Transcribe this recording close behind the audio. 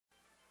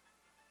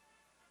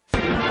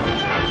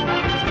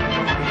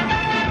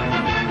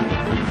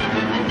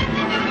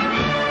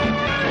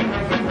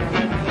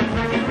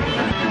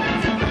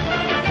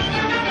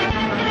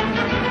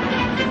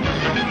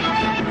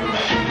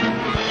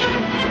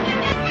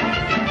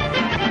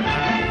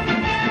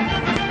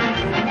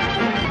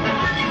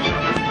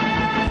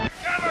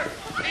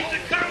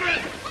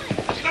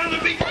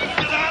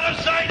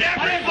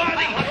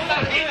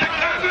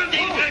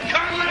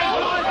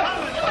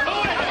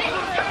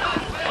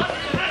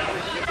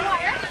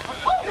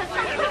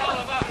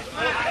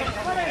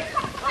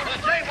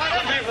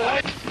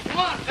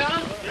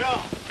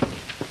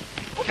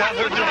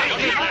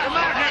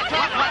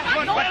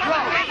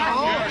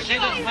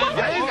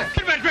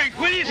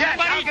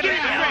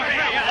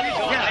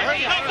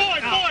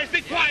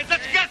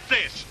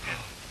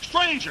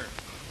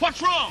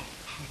from?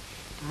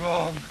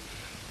 Wrong.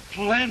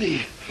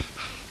 Plenty.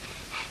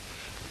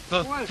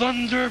 The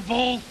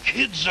Thunderbolt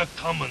kids are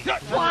coming.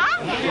 What?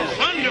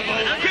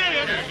 Thunderbolt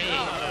kid?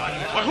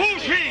 But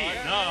who's he?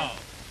 No.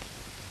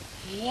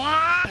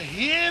 What?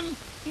 Him?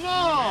 No.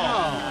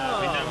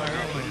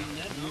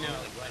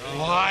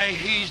 Why,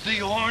 he's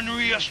the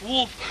orneriest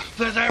wolf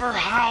that ever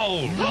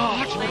howled.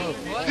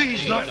 What?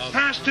 He's the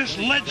fastest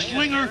lead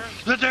slinger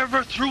that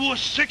ever threw a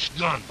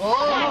six-gun.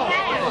 Oh,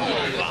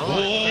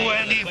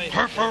 and he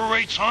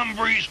perforates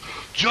hombres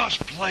just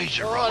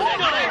pleasure.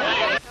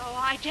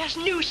 Oh, I just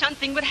knew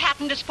something would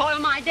happen to spoil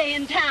my day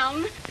in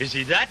town. Is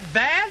he that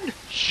bad?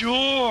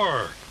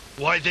 Sure.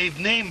 Why, they've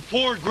named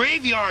 4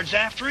 graveyards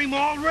after him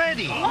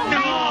already.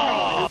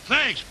 No!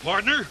 Thanks,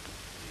 partner.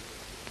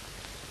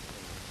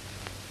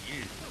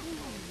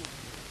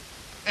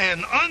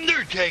 And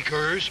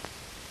undertakers,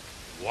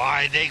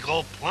 why, they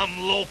go plumb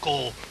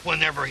local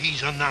whenever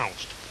he's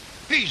announced.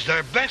 He's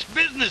their best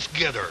business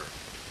getter.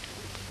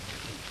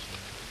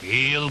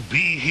 He'll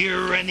be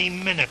here any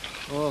minute.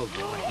 Oh,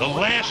 boy. The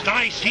last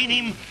I seen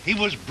him, he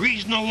was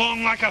breezing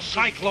along like a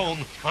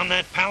cyclone on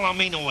that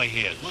Palomino of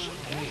his.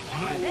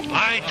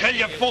 I tell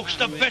you, folks,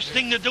 the best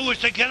thing to do is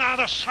to get out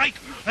of sight,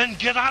 and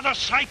get out of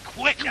sight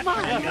quick. Come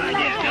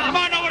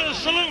on over to the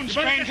saloon,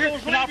 stranger,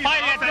 and I'll buy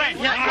you a drink.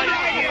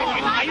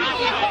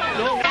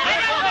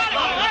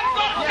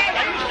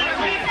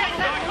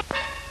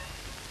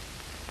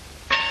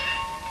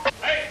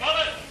 Hey,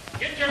 fellas,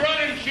 get your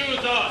running shoes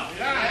on.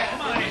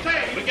 Come on,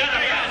 we got a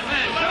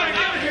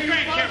give us a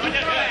drink here for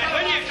this guy.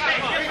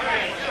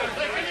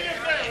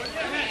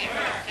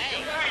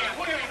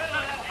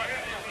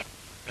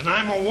 And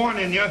I'm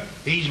a-warning you,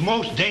 he's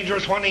most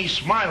dangerous when he's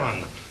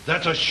smiling.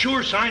 That's a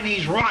sure sign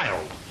he's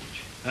riled.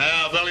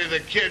 Well, Billy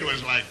the Kid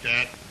was like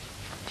that.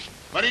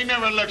 But he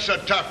never looked so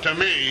tough to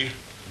me.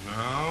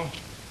 No.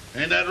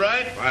 Ain't that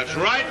right? That's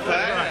right,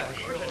 Pat.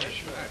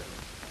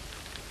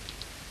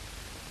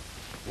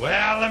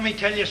 Well, let me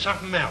tell you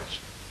something else.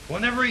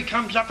 Whenever he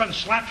comes up and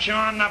slaps you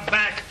on the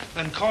back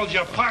and calls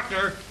you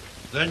partner,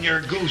 then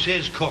your goose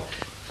is cooked.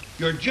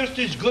 You're just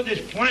as good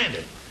as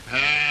planted.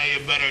 Ah,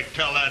 you better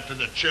tell that to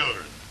the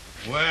children.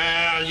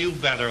 Well, you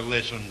better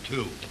listen,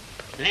 too.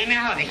 Let me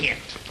out of here.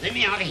 Let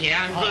me out of here.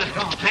 I'm going to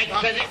hike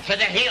for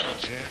the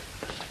hills. Yeah.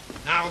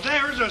 Now,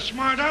 there's a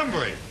smart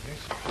hombre.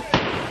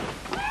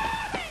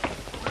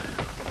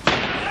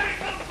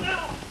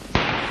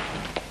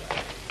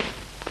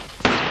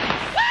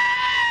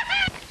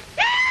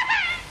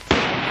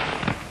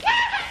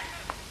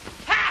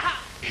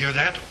 Hear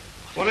that?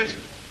 What is it?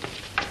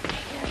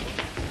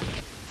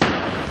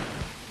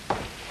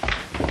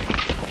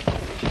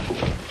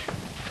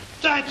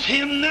 That's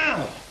him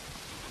now.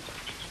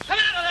 Come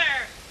out of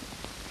there!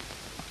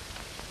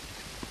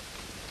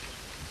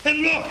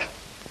 And look,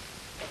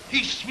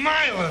 he's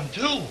smiling,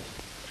 too.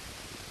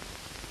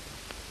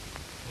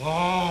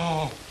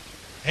 Oh,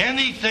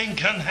 anything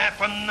can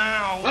happen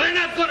now. Well, they're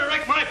not going to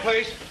wreck my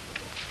place.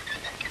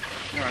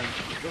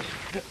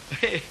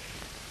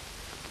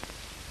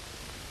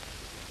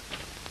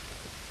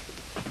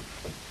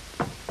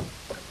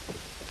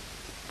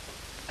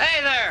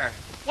 Hey there!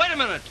 Wait a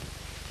minute.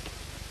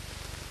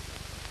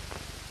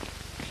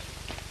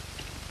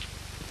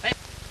 Hey,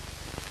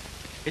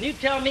 can you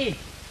tell me?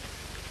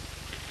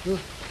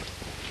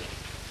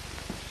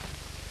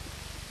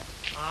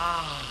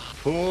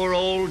 Poor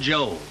old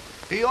Joe.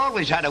 He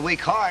always had a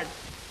weak heart.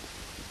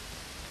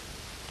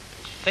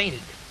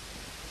 Fainted.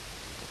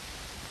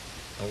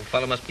 Old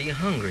fellow must be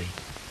hungry.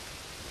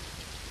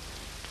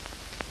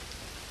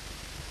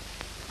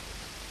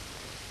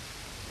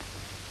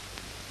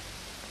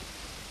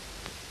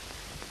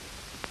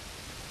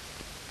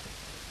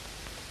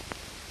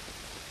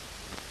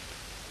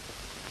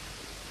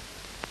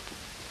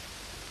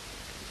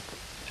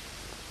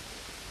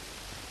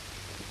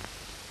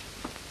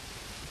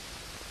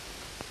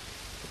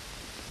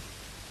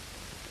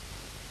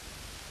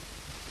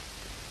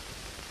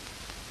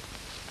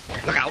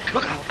 Look out,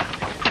 look out.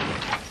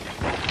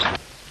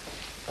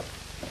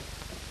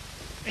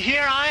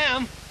 Here I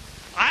am.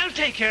 I'll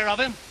take care of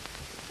him.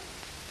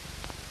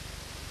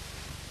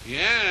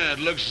 Yeah, it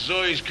looks as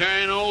though he's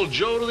carrying old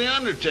Joe to the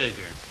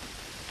undertaker.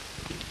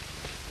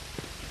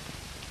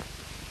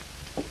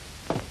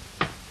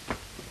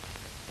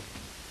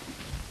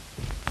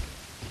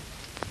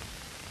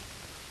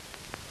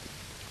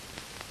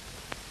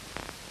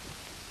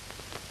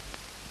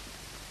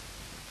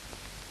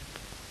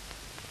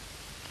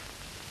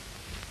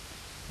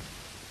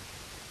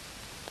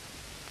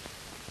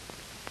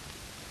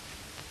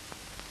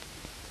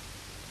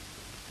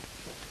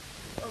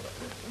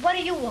 What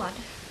do you want?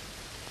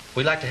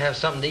 We'd like to have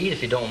something to eat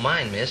if you don't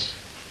mind, miss.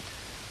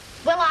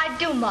 Well, I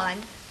do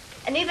mind.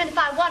 And even if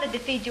I wanted to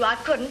feed you, I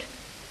couldn't.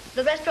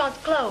 The restaurant's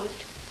closed.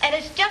 And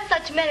it's just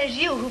such men as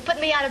you who put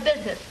me out of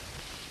business.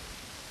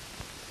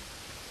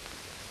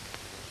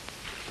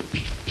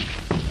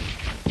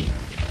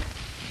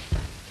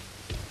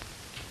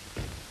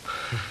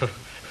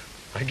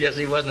 I guess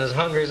he wasn't as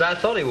hungry as I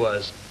thought he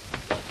was.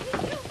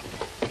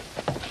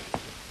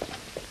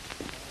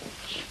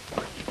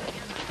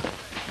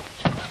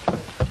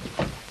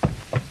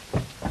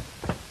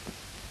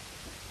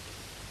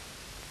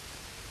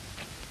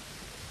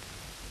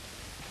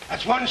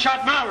 That's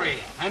one-shot Maori.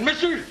 And,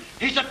 mister,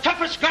 he's the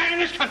toughest guy in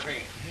this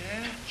country.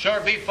 Yeah? Sure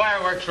be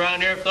fireworks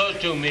around here if those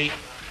two meet.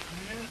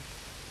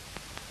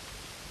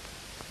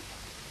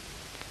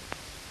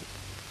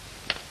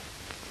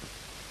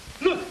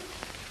 Look,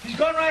 he's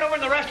gone right over in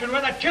the restaurant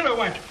where that killer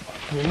went.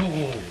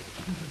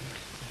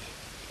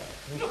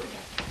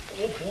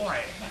 Oh, boy.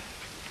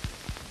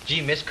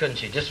 Gee, miss,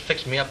 couldn't you just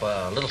fix me up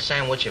a little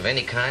sandwich of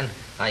any kind?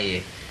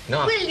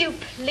 No. Will you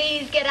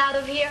please get out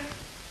of here?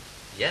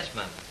 Yes,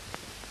 ma'am.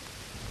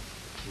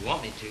 You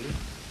want me to?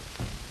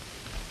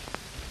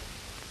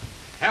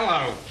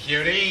 Hello,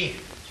 cutie.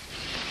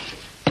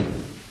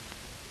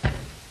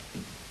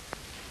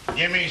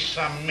 Give me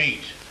some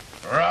meat.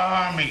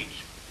 Raw meat.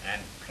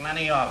 And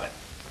plenty of it.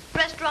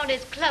 Restaurant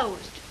is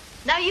closed.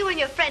 Now you and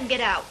your friend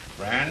get out.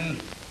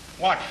 Friend?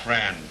 What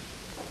friend?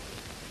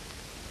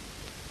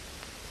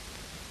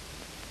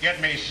 Get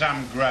me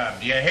some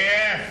grub, do you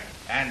hear?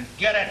 And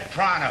get it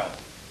pronto.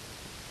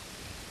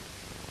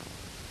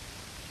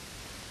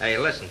 Hey,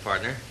 listen,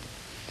 partner.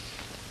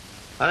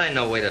 That ain't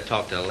no way to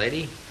talk to a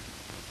lady.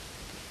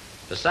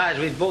 Besides,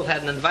 we've both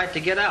had an invite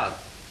to get out.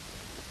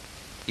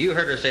 You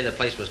heard her say the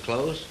place was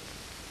closed.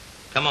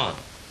 Come on.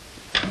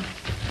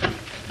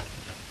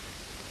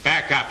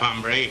 Back up,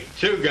 hombre.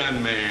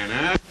 Two-gun man,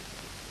 huh?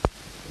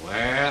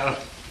 Well,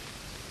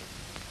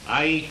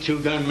 I eat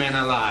two-gun men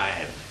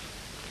alive.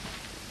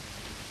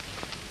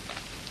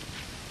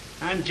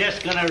 I'm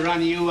just gonna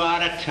run you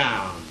out of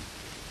town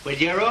with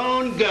your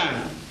own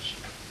guns.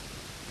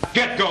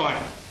 Get going.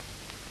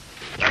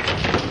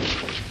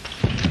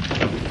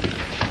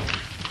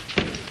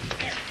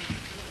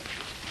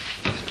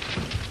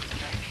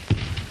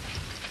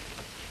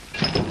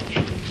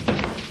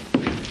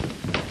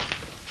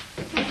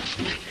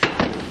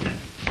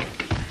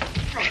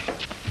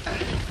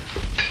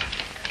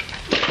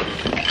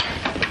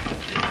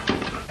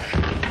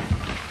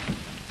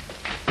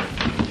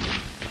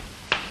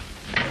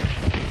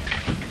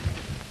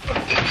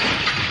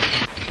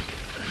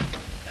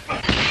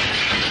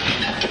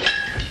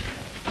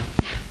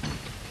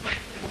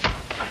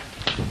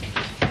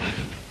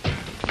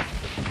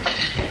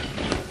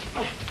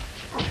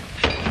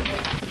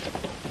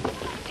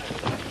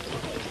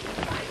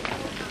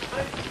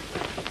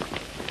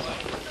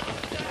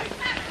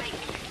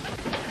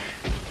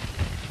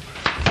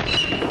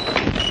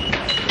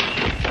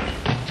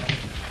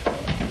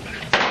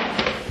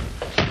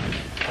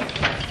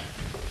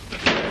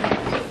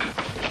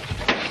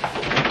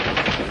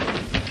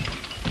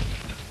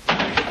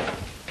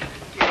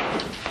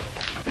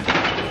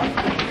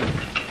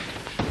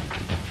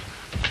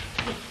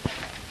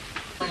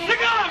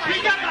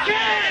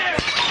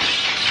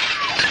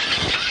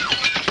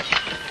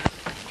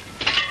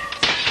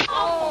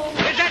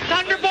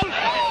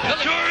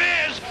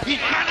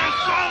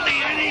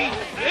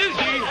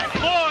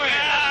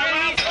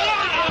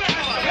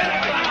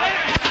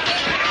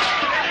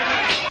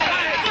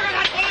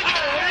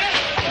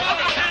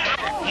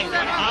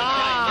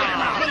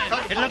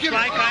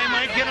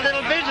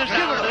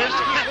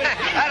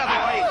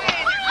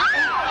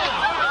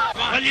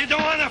 Well, you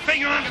don't want to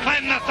figure on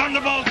planting the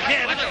Thunderbolt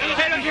kid.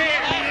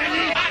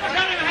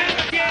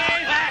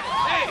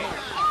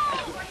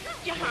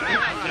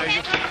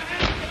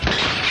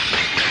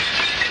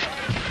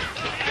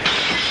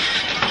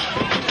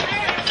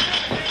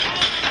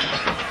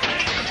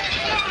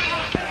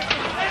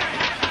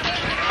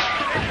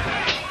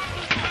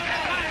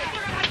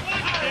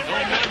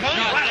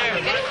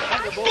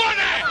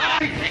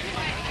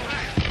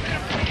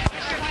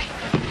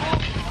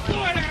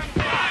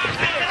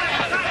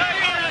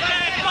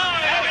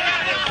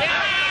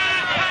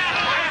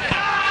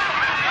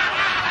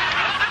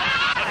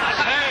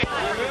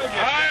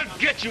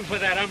 You for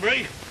that,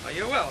 hombre. Oh,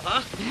 you will,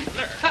 huh?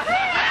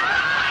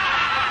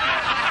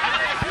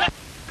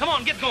 Come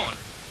on, get going.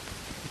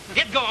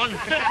 Get going.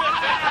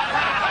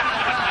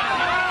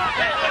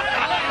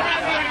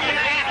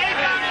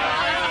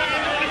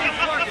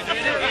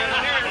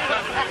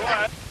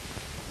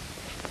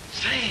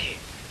 Say,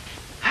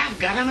 I've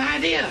got an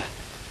idea.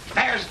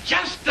 There's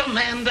just the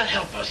man to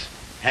help us.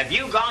 Have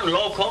you gone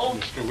loco?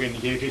 Mr.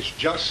 Wingate, it's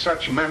just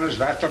such men as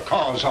that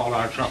cause all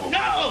our trouble. No,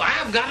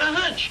 I've got a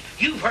hunch.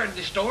 You've heard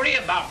the story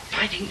about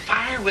fighting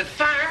fire with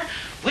fire.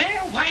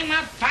 Well, why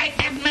not fight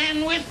that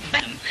man with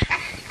them?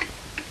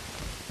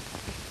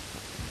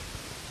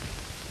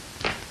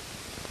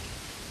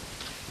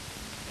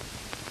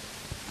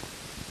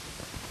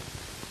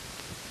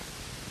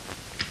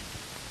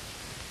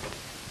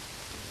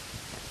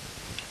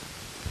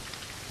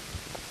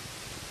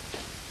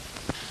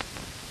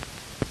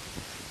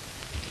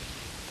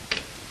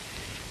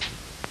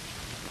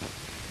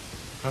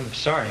 I'm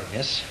sorry,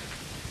 miss.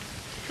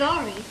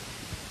 Sorry?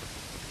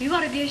 You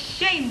ought to be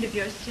ashamed of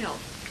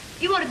yourself.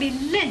 You ought to be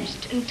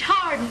lynched and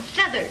tarred and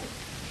feathered.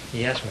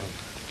 Yes,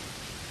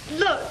 ma'am.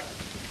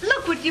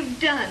 Look what you've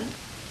done.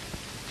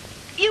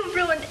 You've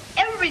ruined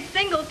every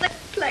single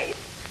place.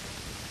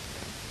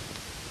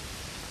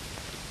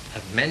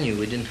 That menu,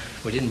 we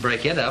didn't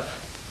break it up.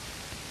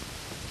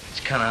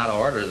 It's kind of out of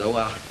order,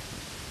 though.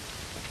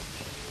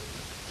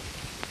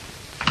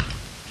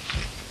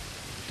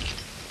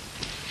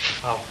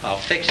 I'll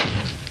fix it.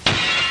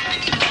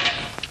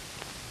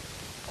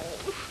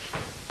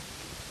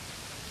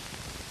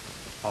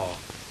 Oh,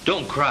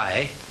 don't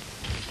cry.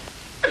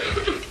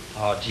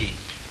 Oh, gee.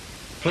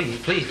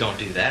 Please don't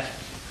do that.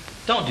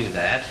 Don't do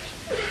that.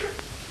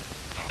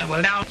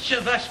 Well, now, which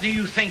of us do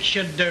you think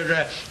should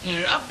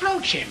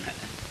approach him?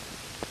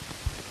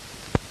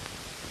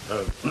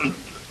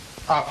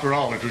 After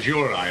all, it was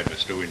your eye,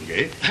 Mr.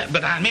 Wingate.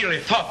 But I merely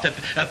thought that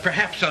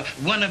perhaps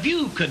one of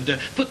you could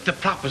put the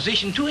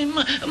proposition to him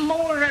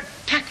more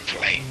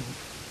tactfully.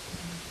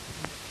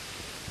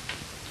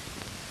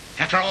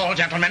 After all,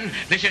 gentlemen,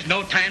 this is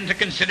no time to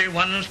consider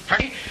one's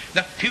party.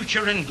 The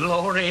future and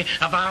glory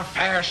of our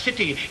fair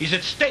city is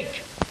at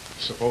stake.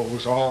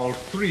 Suppose all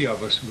three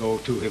of us go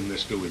to him,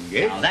 Mr.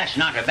 Wingate. Now, that's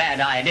not a bad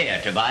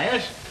idea,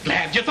 Tobias.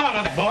 Glad you thought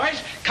of it,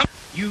 boys. Come,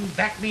 you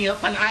back me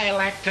up and I'll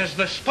act as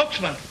the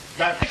spokesman.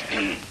 Got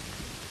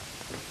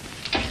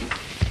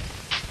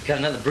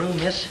another broom,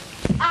 miss?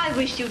 I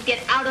wish you'd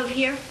get out of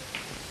here.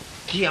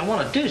 Gee, I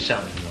want to do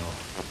something,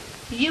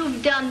 though.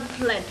 You've done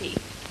plenty.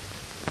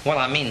 Well,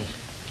 I mean,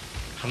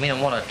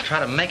 I want to try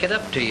to make it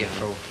up to you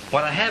for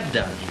what I have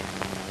done.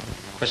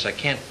 Of course, I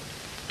can't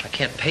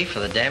pay for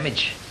the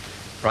damage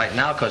right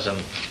now because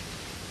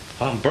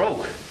I'm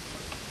broke.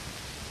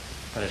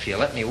 But if you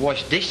let me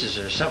wash dishes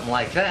or something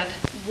like that.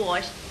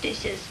 Wash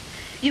dishes.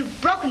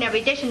 You've broken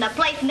every dish in the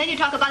place, and then you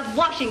talk about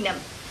washing them.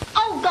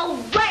 Oh, go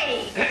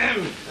away!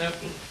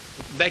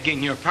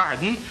 Begging your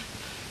pardon.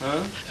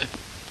 Huh?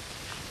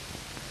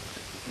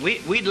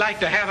 We'd like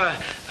to have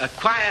a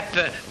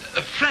quiet,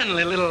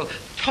 friendly little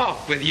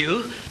talk with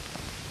you.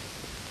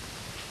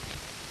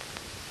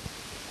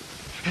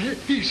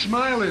 He's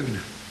smiling.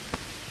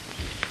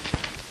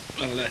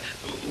 Well,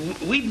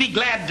 we'd be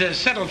glad to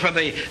settle for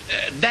the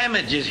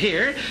damages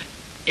here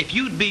if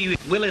you'd be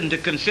willing to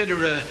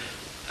consider a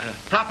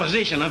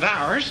proposition of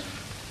ours.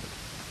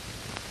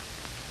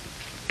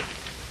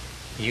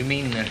 You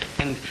mean...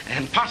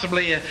 And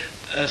possibly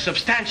a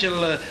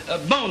substantial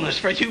bonus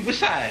for you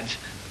besides.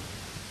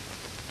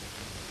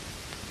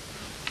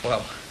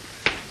 Well,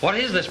 what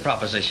is this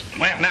proposition?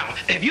 Well, now,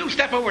 if you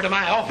step over to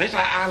my office,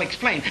 I'll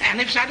explain.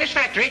 And if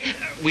satisfactory,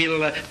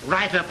 we'll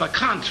write up a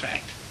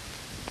contract.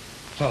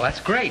 Well,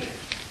 that's great.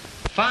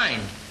 Fine.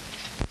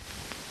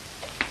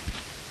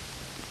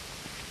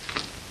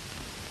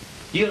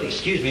 You'll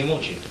excuse me,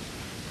 won't you?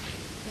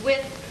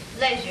 With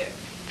pleasure.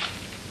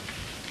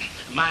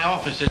 My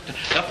office is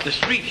up the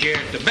street here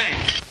at the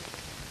bank.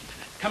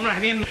 Come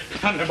right in,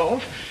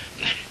 Thunderbolt.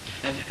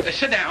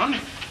 Sit down.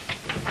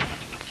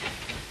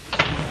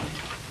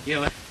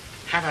 You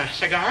have a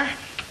cigar?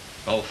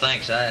 Oh,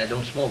 thanks. I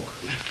don't smoke.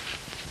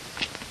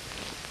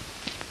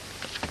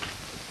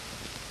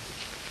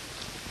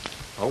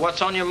 Well,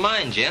 what's on your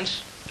mind,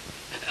 gents?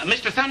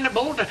 Mr.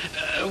 Thunderbolt,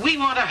 we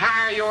want to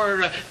hire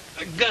your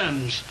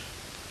guns.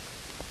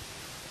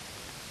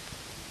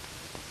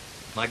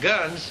 My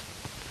guns?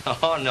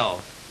 Oh,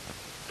 no.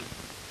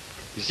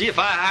 You see, if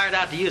I hired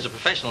out to you as a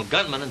professional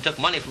gunman and took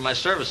money for my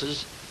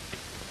services,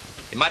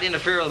 it might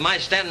interfere with my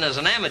standing as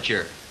an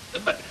amateur.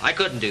 But I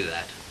couldn't do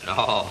that.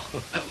 No.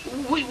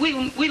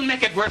 We'll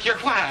make it worth your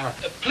while.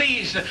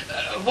 Please,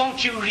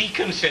 won't you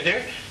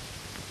reconsider?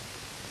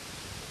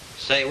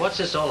 Say, what's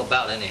this all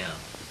about, anyhow?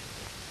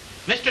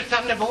 Mr.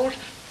 Thunderbolt,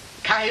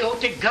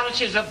 Coyote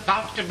Gulch is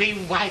about to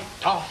be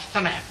wiped off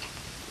the map.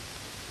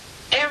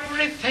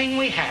 Everything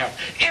we have,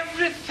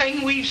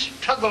 everything we've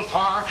struggled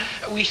for,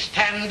 we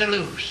stand to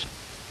lose.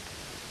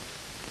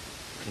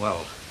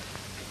 Well,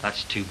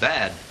 that's too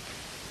bad.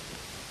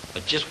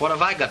 But just what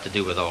have I got to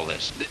do with all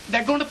this?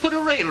 They're going to put a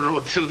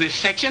railroad through this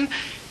section.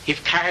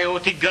 If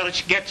Coyote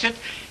Gulch gets it,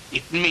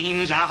 it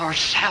means our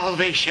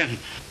salvation.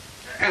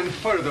 And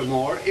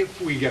furthermore, if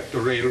we get the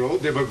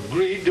railroad, they've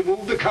agreed to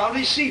move the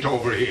county seat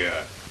over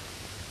here.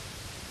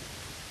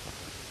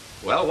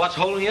 Well, what's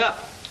holding you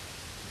up?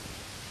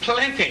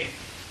 Plenty.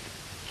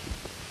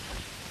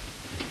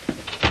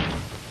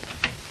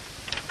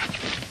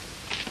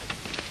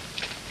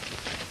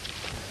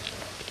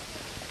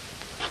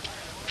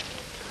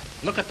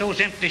 Look at those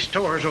empty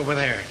stores over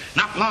there.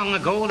 Not long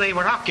ago, they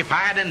were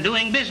occupied and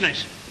doing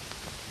business.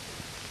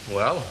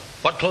 Well,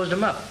 what closed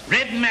them up?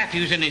 Red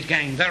Mathews and his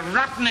gang, the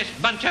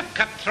rottenest bunch of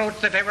cutthroats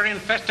that ever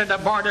infested a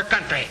border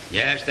country.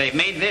 Yes, they've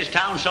made this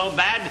town so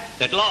bad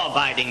that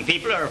law-abiding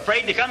people are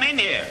afraid to come in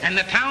here. And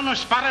the town of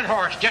Spotted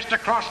Horse, just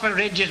across the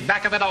ridge, is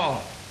back of it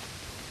all.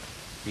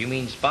 You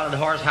mean Spotted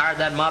Horse hired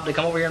that mob to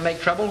come over here and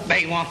make trouble?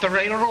 They want the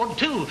railroad,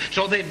 too,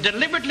 so they've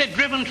deliberately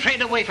driven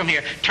trade away from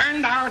here,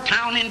 turned our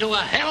town into a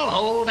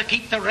hellhole to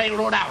keep the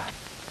railroad out.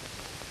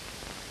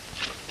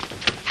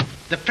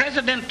 The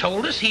president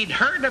told us he'd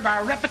heard of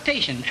our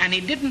reputation, and he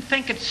didn't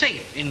think it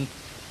safe, in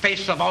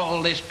face of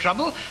all this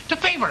trouble, to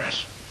favor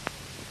us.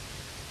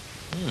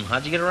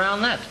 How'd you get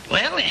around that?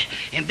 Well,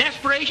 in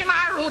desperation,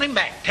 I wrote him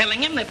back,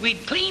 telling him that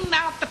we'd cleaned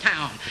out the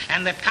town,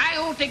 and that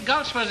Coyote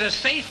Gulch was as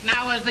safe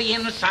now as the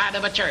inside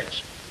of a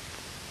church.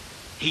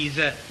 He's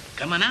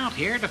coming out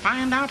here to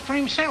find out for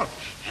himself,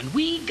 and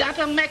we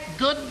gotta make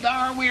good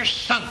or we're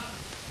sunk.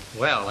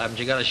 Well, haven't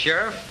you got a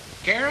sheriff?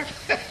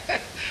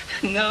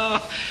 Sheriff?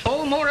 No.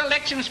 Oh, more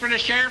elections for the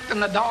sheriff than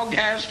the dog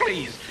has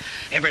fleas.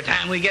 Every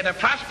time we get a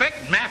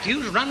prospect,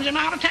 Matthews runs him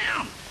out of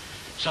town.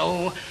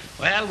 So,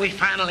 well, we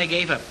finally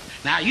gave up.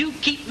 Now, you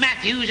keep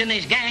Matthews and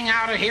his gang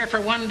out of here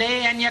for one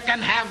day, and you can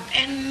have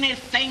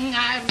anything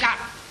I've got.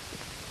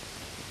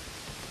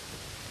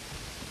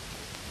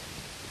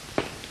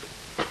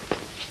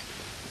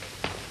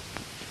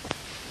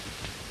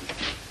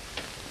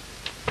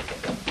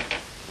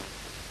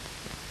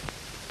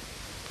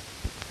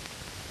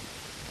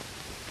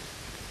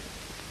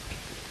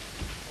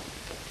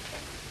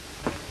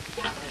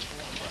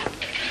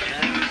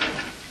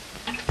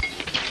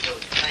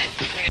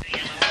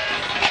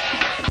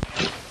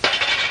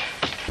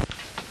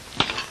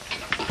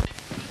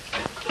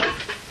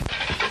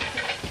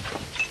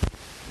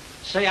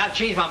 Say, I've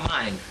changed my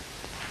mind.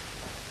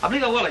 I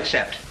believe I will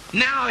accept.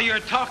 Now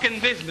you're talking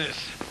business.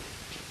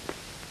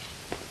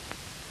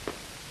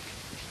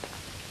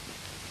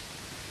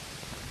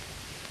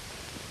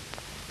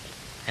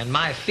 And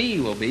my fee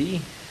will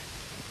be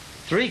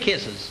 3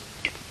 kisses.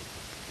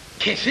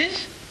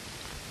 Kisses?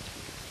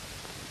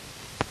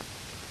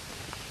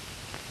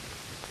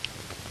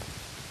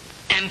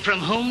 And from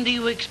whom do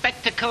you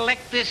expect to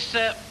collect this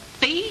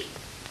fee?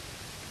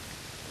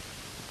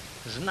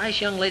 There's a nice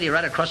young lady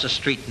right across the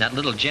street in that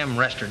little gem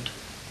restaurant.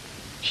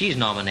 She's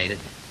nominated.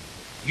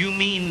 You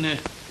mean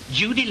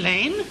Judy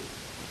Lane?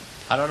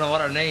 I don't know what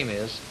her name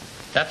is.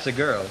 That's the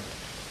girl.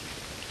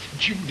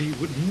 Judy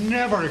would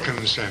never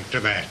consent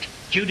to that.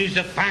 Judy's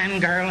a fine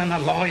girl and a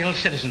loyal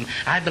citizen.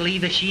 I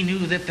believe if she knew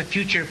that the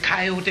future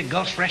Coyote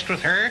Gulch rests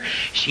with her,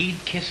 she'd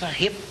kiss a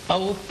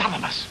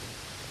hippopotamus.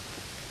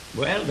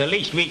 Well, the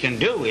least we can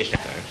do is...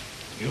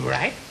 You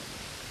right?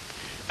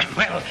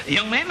 Well,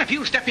 young man, if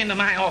you'll step into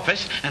my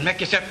office and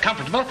make yourself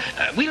comfortable,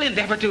 we'll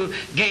endeavor to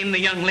gain the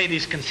young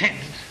lady's consent.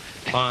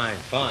 Fine,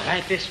 fine.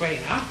 Right this way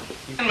now.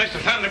 And Mr.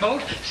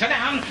 Thunderbolt, sit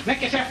down,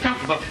 make yourself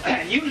comfortable.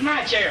 Use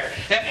my chair.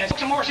 Smoke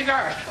some more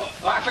cigars. Oh,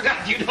 I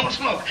forgot, you don't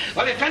smoke.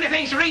 Well, there's plenty of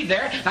things to read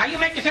there. Now, you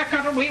make yourself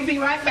comfortable. We'll be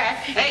right back.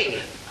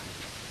 Hey!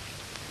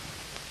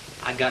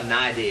 I got an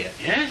idea.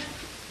 Yes?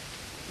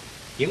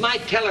 You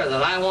might tell her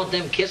that I want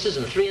them kisses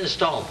in 3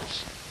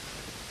 installments.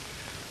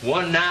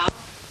 One now,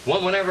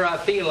 one whenever I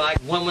feel like,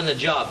 one when the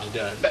job's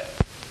done.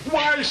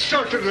 Why,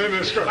 certainly,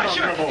 Mr. Why,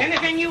 sure. Thunderbolt.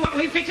 Anything you want,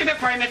 we'll fix it up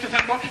for you, Mr.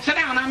 Thunderbolt. Sit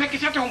down now, make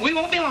yourself at home. We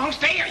won't be long.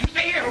 Stay here. You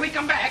stay here till we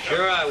come back.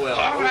 Sure I will.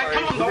 All right,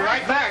 come on, We'll boy. be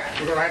right back.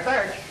 We'll be right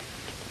back.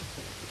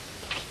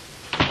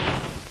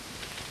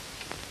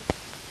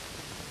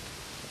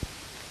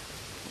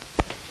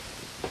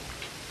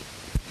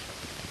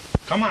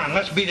 Come on,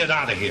 let's beat it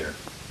out of here.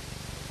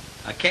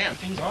 I can't.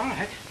 Things all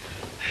right.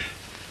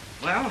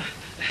 Well,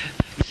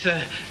 Miss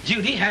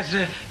Judy has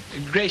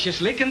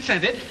graciously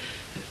consented.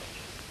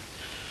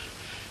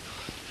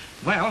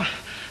 Well,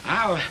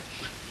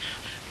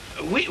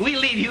 we'll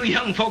leave you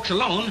young folks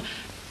alone.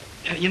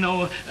 You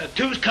know,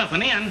 2's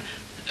company and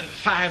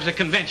 5's a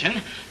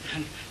convention.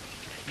 And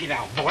get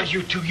out, boys.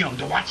 You're too young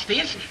to watch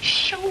this.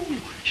 Shoo,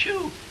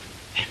 shoo.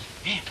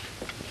 Yeah.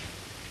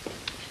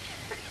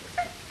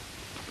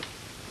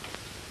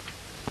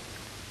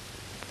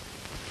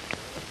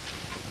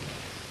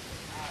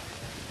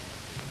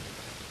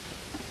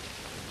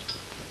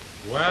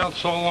 Well,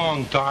 so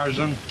long,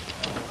 Tarzan.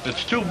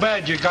 It's too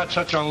bad you got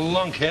such a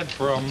lunkhead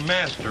for a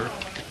master.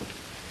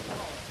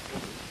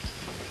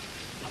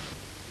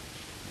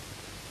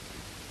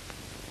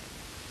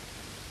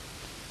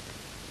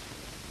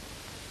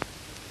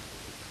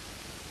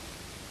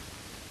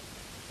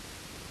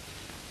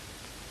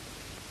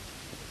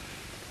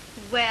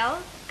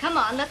 Well, come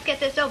on, let's get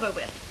this over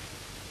with.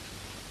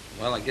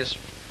 Well, I guess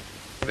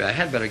maybe I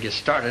had better get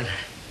started,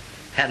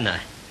 hadn't I?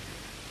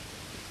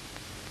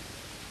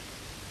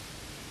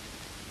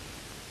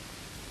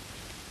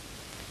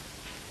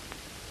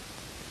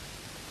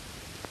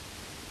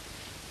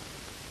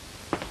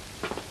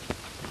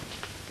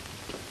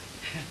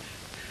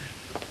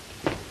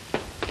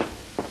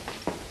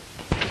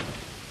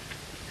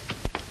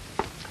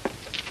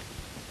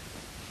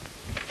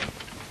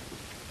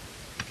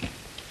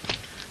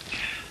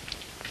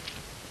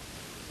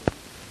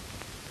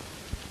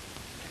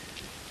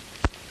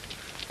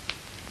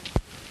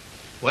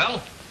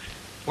 Well,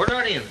 where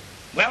are they in?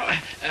 Well,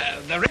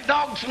 the Red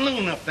Dog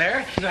Saloon up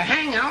there is a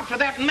hangout for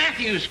that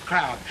Mathews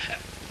crowd.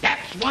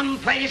 That's one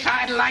place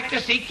I'd like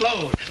to see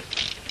closed.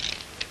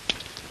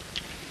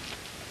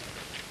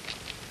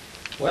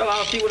 Well,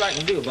 I'll see what I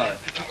can do about it.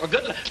 Well,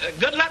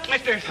 good luck,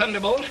 Mr.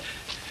 Thunderbolt.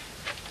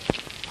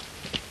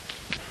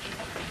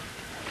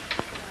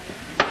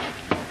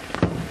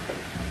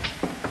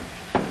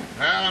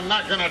 Well, I'm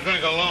not going to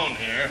drink alone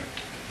here.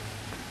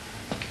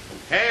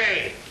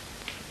 Hey,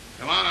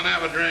 come on and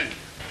have a drink.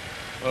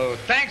 Oh,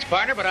 thanks,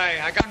 partner, but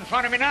I got in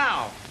front of me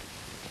now.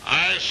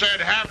 I said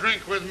have a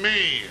drink with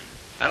me.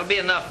 That'll be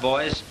enough,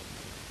 boys.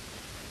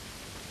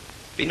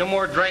 Be no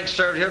more drinks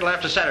served here till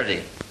after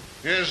Saturday.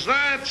 Is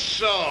that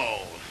so?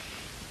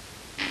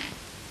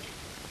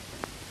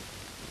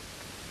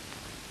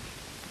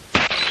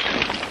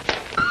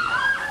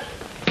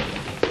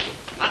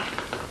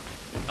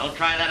 Don't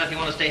try that if you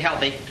want to stay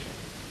healthy.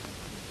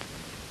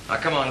 Now,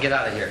 come on, get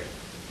out of here.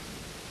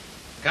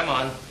 Come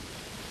on.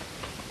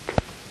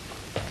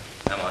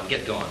 Come on,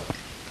 get going.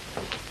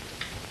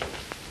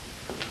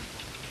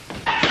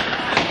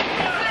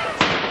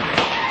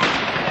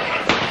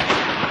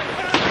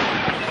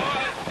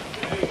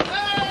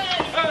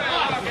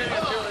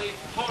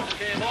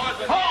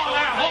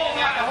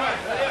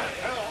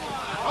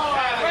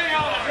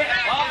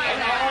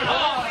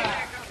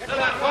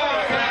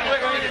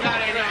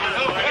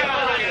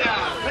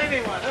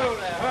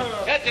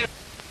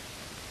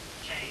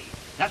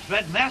 That's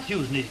Red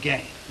Mathews and his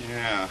gang.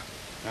 Yeah,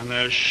 and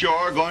there's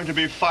sure going to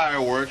be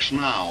fireworks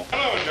now.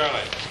 Hello,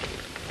 Charlie.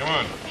 Come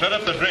on, set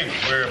up the drinks.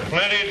 We're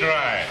plenty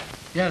dry.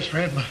 Yes,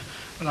 Red,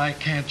 but I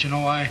can't, you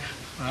know,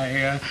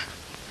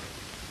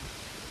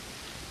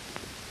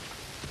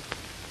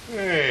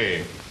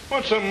 Hey,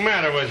 what's the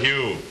matter with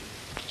you?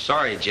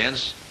 Sorry,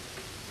 gents.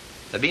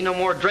 There'll be no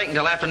more drink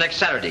until after next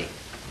Saturday.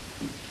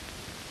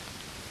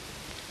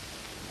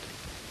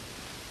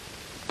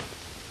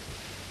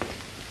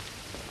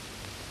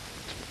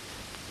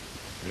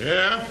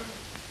 Yeah?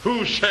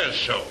 Who says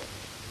so?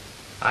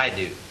 I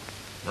do.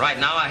 Right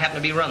now, I happen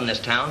to be running this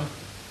town.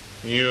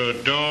 You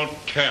don't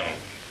tell.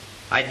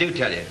 I do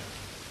tell you.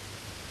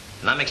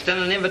 And I'm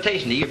extending an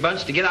invitation to you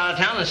bunch to get out of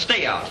town and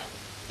stay out.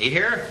 You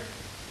hear?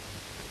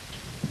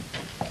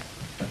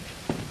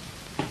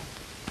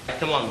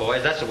 Come on,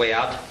 boys. That's the way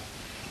out.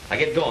 Now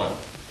get going.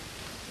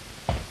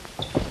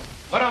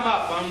 Put 'em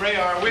up, hombre,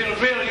 or we'll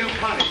drill you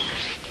plenty.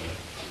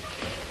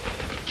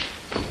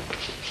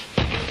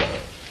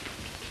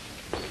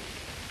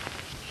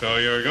 So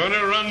you're going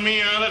to run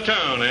me out of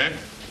town, eh?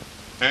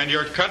 And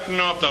you're cutting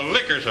off the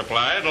liquor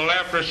supply till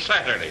after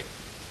Saturday.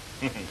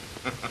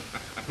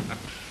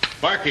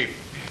 Barkeep,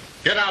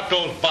 get out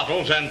those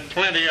bottles and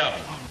plenty of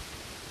them.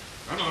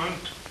 Come on.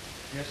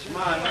 Yes,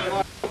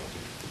 ma'am.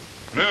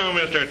 Now,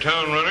 Mr.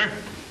 Town Runner,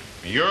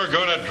 you're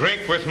going to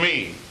drink with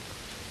me.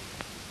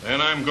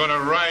 Then I'm going to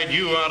ride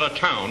you out of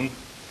town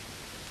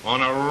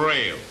on a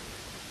rail.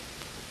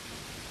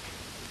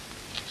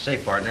 Say,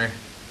 partner,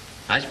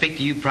 I speak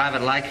to you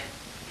private-like?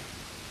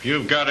 If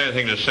you've got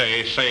anything to say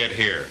it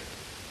here.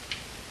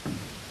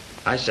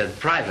 I said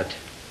private.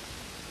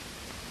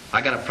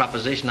 I got a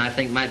proposition I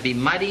think might be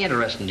mighty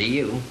interesting to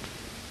you.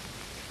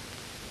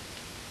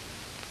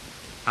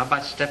 How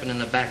about stepping in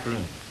the back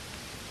room?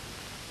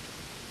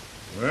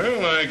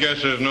 Well, I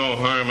guess there's no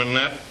harm in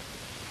that.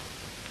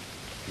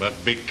 But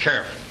be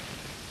careful.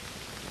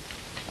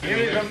 Give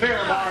me some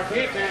beer,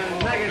 barkeep,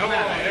 and take it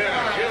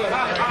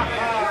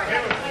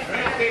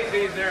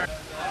back.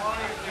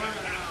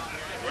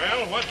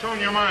 Well, what's on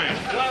your mind?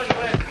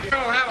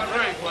 We'll have a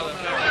drink with us.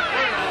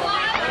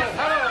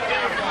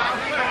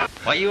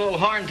 Why, you old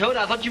horn toad,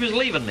 I thought you was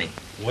leaving me.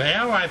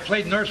 Well, I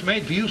played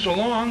nursemaid for you so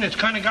long, it's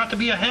kind of got to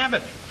be a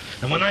habit.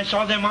 And when I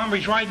saw them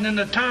hombres riding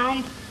into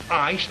town,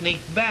 I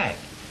sneaked back.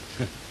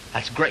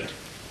 That's great.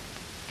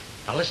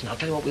 Now listen, I'll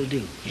tell you what we'll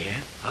do.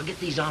 Yeah? I'll get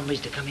these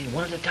hombres to come in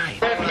one at a time.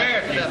 Check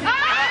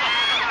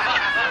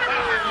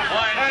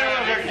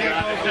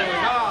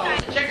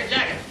your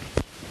jacket.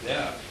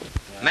 Yeah.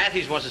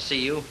 Mathews wants to see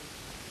you.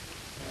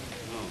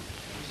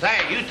 Say,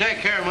 you take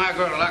care of my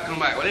girl till I come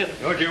back, will you?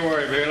 Don't you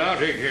worry, Bill. I'll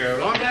take care of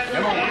her.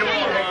 Come on,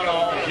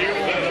 you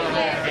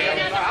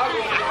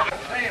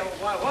Hey,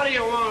 what do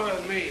you want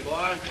with me,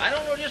 boy? I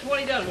don't know just what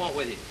he does want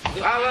with you.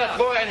 Let's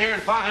go in here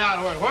and find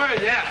out where is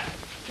he at?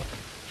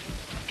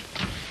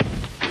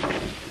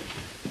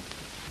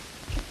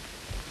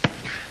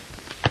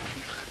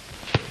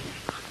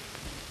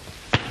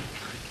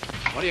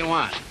 What do you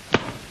want?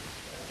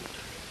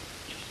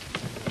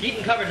 Keep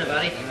him covered,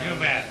 buddy. You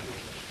bet.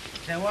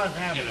 Say, what's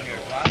happening here,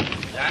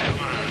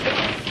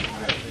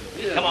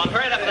 Come on,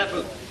 hurry it up with that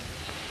food.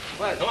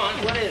 What? Come on.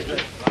 What is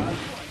it?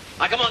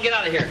 Now, come on, get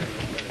out of here.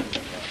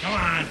 Come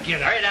on,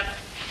 get Hurry up. it up.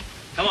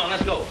 Come on,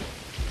 let's go.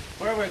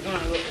 Where are we going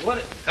to go?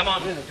 What? Come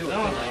on. Get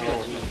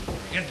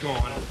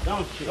going.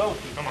 Don't you?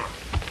 Come on.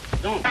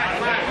 Don't.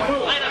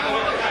 Line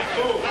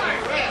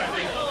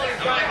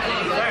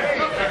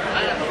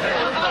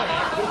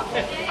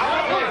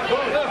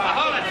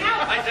Hold it.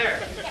 Right there.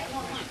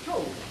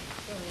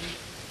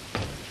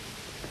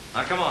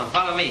 Now, come on,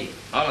 follow me.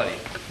 All of you.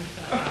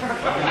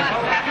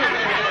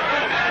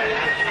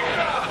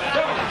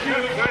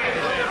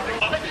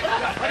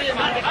 What do you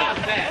mind if I'm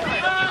bad?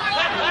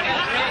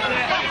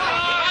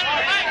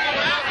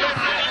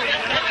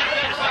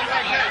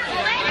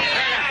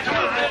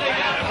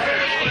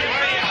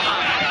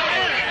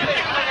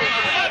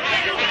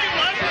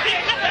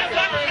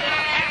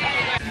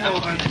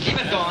 Keep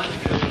it going.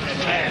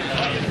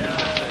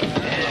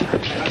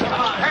 Come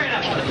on, hurry it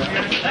up.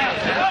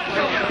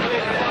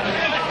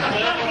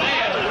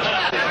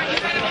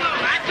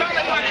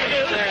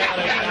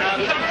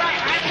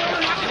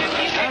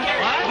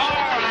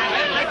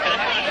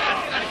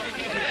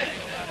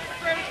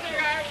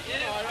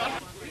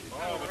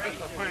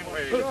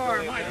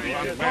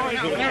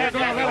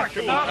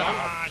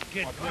 Sure,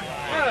 Let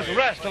us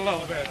rest a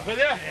little bit, will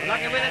you?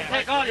 Lucky we didn't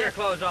take all your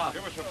clothes off.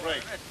 Give us a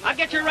break. I'll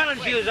get your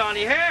running shoes on,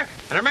 you hear?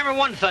 And remember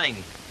one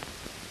thing.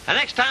 The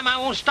next time I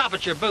won't stop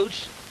at your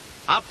boots.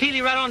 I'll peel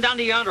you right on down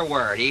to your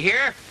underwear, do you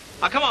hear?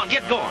 Now, come on,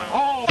 get going.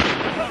 Oh.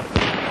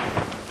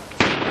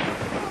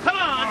 Come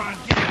on.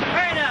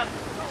 Hurry it up.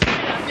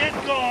 Get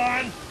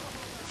going.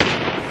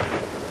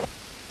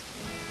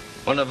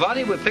 Well,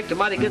 Nevada, we picked a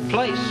mighty good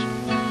place.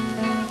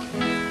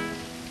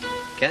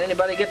 Can't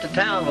anybody get to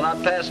town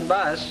without passing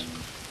by us?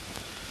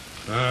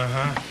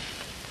 Uh-huh.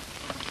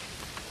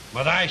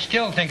 But I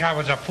still think I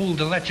was a fool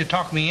to let you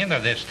talk me into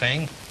this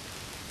thing.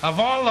 Of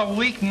all the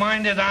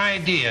weak-minded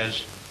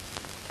ideas,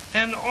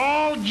 and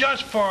all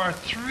just for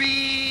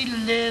 3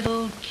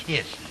 little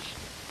kisses.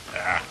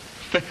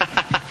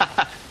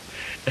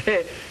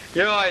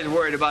 You're always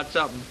worried about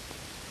something.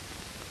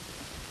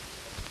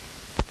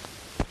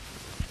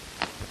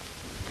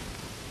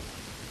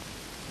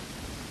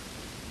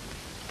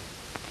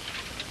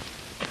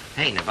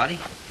 Hey, nobody.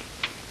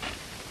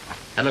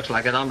 That looks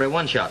like an hombre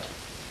one-shot.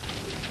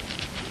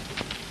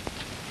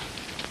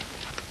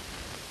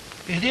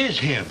 It is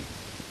him.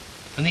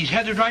 And he's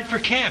headed right for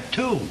camp,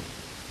 too.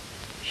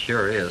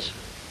 Sure is.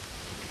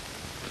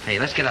 Hey,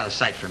 let's get out of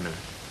sight for a minute.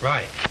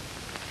 Right.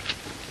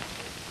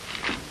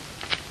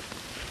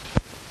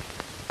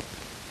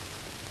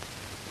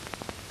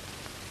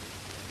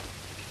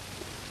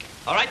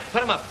 All right,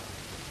 put him up.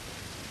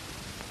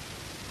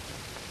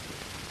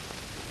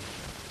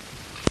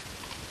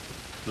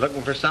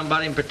 Looking for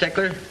somebody in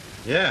particular?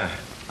 Yeah,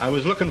 I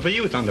was looking for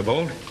you,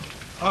 Thunderbolt.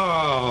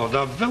 Oh,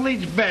 the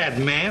village bad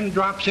man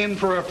drops in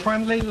for a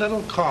friendly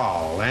little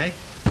call, eh?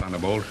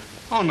 Thunderbolt,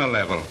 on the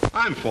level.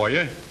 I'm for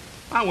you.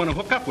 I want to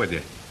hook up with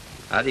you.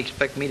 How do you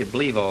expect me to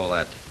believe all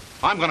that?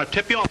 I'm going to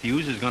tip you off.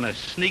 Hughes is going to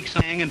sneak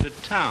something into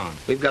town.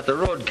 We've got the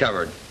road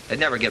covered. They'd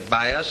never get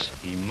by us.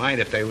 He might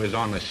if they was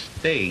on the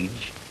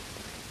stage.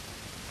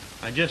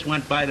 I just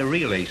went by the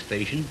relay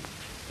station,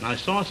 and I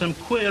saw some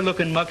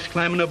queer-looking mucks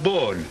climbing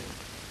aboard.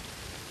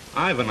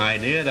 I've an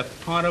idea they're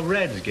part of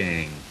Red's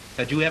gang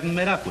that you haven't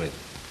met up with.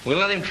 We'll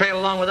let him trail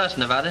along with us,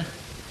 Nevada.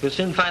 We'll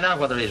soon find out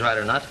whether he's right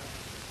or not.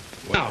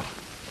 Now,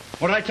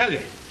 what did I tell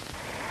you?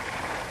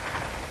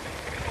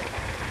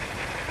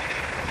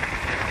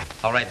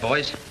 All right,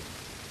 boys.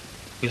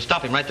 We'll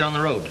stop him right there on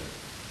the road.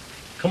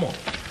 Come on.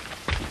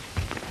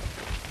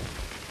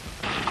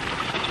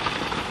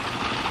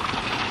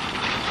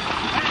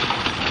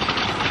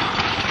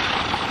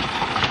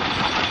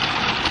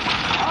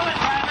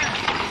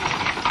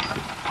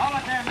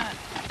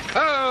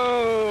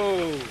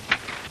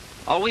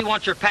 Oh, we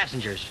want your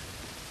passengers.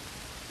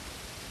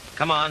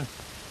 Come on.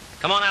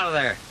 Come on out of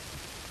there.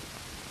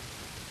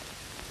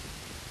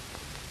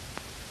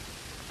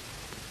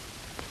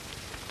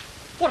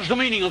 What is the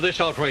meaning of this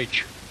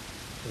outrage?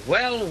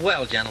 Well,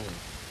 well, gentlemen.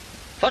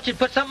 Thought you'd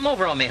put something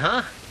over on me,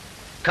 huh?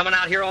 Coming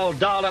out here all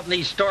dolled up in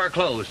these store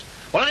clothes.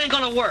 Well, it ain't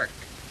gonna work.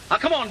 Now,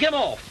 come on, get 'em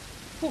off.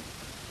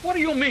 What do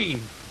you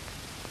mean?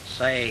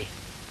 Say,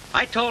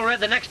 I told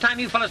Red the next time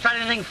you fellas tried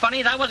anything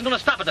funny that I wasn't gonna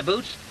stop at the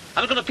boots. I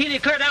was gonna peel you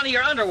clear down to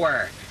your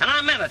underwear. And I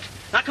meant it.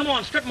 Now, come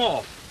on, strip 'em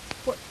off.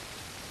 What?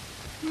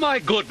 My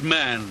good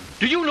man,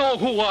 do you know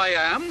who I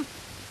am?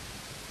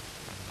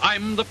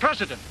 I'm the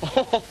president.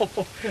 Oh,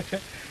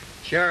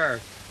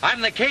 sure.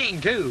 I'm the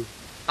king, too.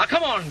 Now,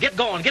 come on, get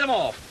going, get 'em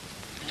off.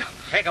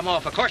 Take 'em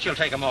off, of course you'll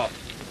take 'em off.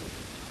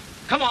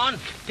 Come on,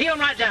 peel 'em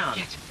right down.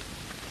 Yes.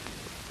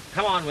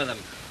 Come on with 'em.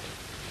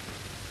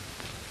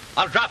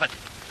 I'll drop it.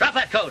 Drop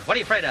that coat. What are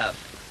you afraid of?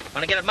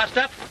 Want to get it mussed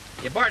up?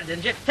 You bored it,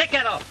 didn't you? Take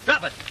that off.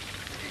 Drop it.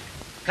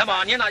 Come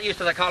on, you're not used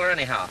to the collar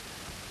anyhow.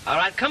 All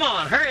right, come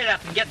on, hurry it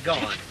up and get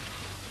going.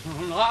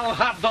 I'll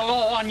have the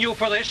law on you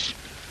for this.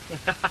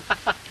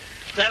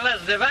 Now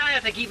listen, if I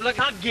have to keep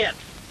looking, I'll get.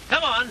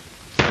 Come on.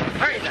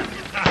 Hurry it up.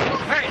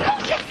 Hurry it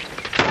up.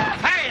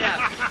 Hurry it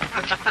up.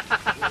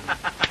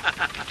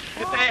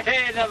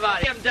 Hey,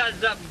 nobody. Get 'em done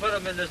up and put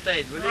 'em in the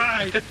stage, will you?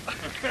 Right.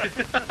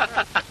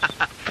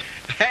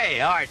 Hey,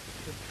 Art.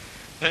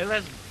 Hey,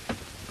 listen.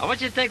 I want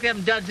you to take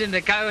them duds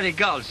into Coyote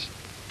Gulch.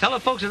 Tell the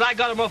folks that I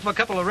got them off a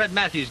couple of Red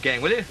Mathews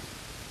gang, will you?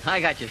 I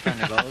got you,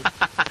 Thunderbolt.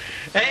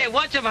 Hey,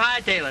 watch them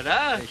hightail it,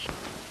 huh?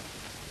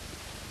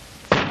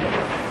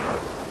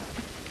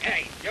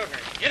 Hey, Joker,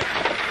 get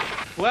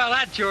up. Well,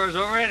 that's yours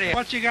already.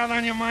 What you got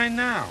on your mind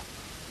now?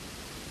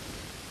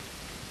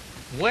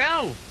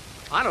 Well,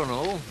 I don't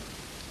know.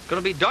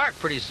 Gonna be dark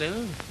pretty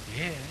soon.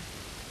 Yeah.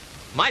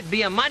 Might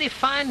be a mighty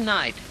fine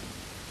night.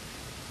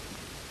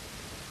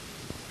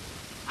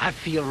 I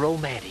feel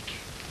romantic.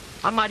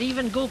 I might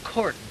even go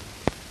courting.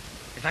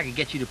 If I could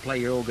get you to play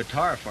your old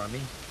guitar for me.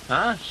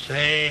 Huh?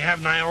 Say,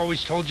 haven't I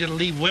always told you to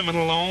leave women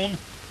alone?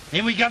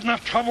 Ain't we got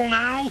enough trouble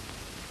now?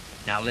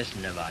 Now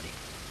listen, Nevada.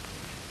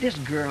 This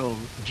girl,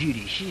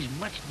 Judy, she's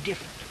much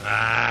different.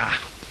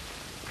 Ah.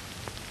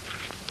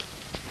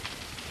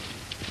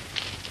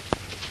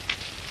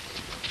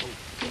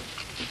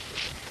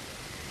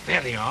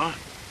 There they are.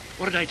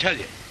 What did I tell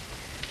you?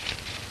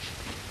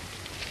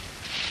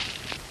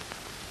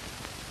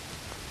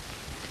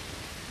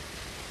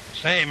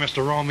 Say,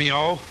 Mr.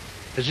 Romeo,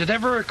 Has it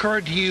ever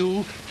occurred to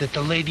you that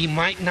the lady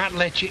might not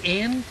let you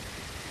in?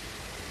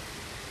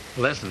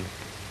 Listen,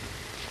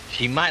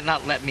 she might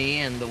not let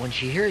me in, but when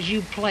she hears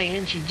you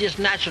playing, she just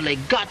naturally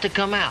got to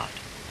come out.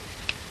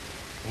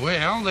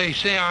 Well, they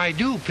say I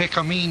do pick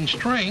a mean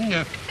string.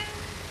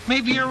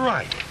 Maybe you're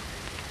right.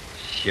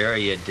 Sure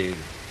you do.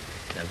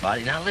 Now,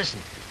 buddy, now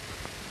listen.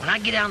 When I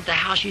get out of the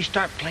house, you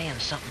start playing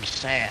something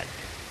sad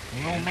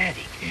and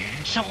romantic.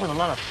 Something with a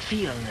lot of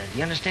feeling in it.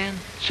 You understand?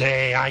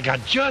 Say, I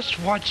got just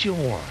what you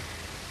want.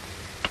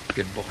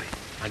 Good boy.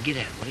 Now get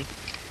out, will you?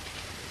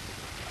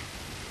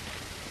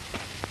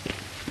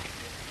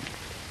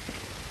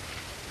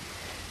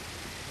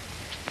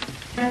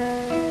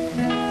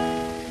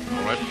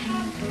 All right.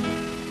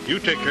 You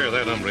take care of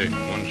that, hombre.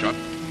 One shot.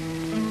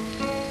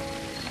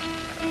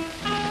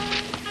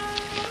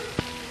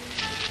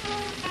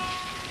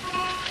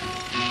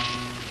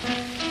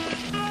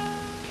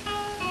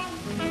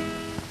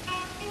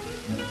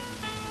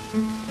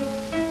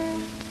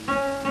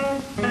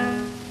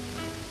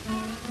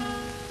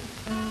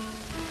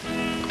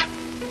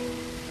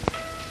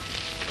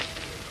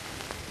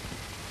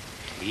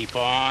 Keep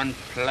on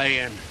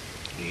playing.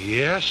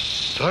 Yes,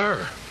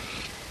 sir.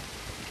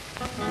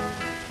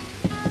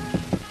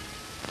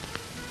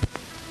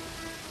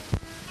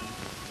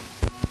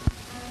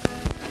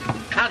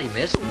 Howdy,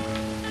 miss.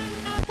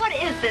 What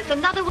is this?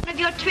 Another one of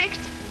your tricks?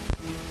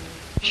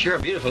 Sure a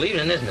beautiful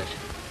evening, isn't it?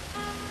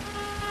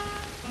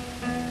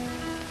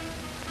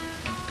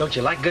 Don't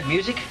you like good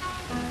music?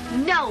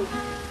 No.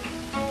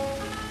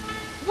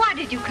 Why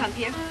did you come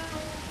here?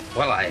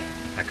 Well, I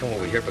come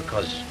over here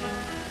because,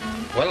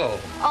 well,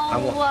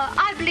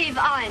 I believe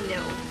I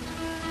know.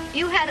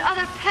 You had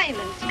other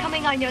payments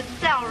coming on your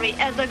salary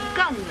as a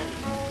gunman.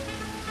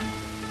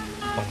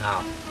 Oh,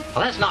 now,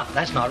 well,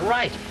 that's not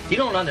right. You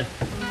don't under...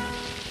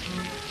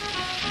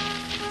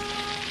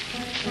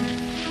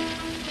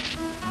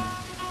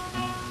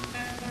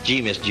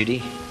 Gee, Miss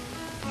Judy,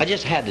 I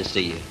just had to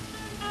see you.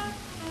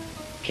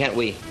 Can't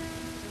we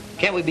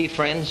be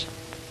friends?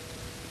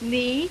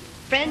 Me?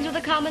 Friends with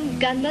a common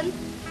gunman?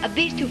 A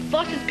beast who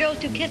forces girls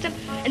to kiss him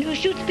and who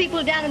shoots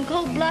people down in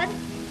cold blood?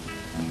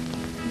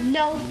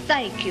 No,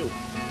 thank you.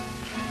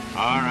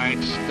 All right,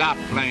 stop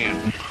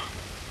playing.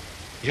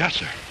 Yes,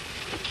 sir.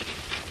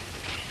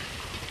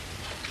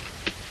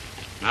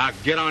 Now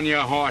get on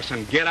your horse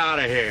and get out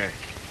of here.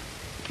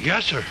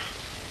 Yes, sir.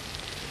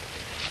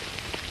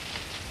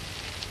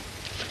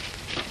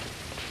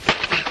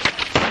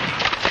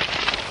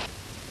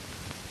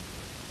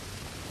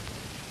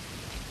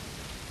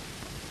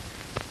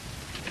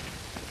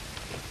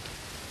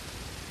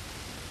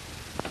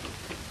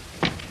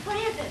 What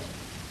is it?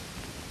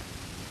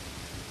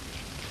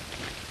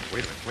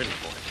 Wait a minute,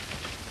 boys.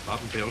 Bob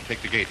and Bill,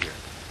 take the gate here.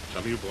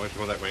 Some of you boys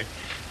go that way.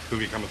 Two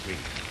of you come with me.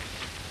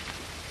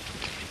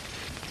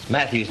 It's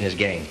Mathews and his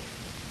gang.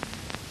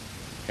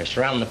 They're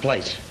surrounding the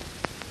place.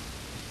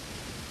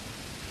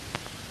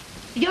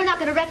 You're not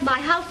going to wreck my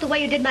house the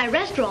way you did my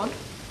restaurant.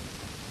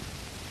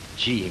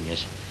 Gee,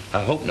 miss,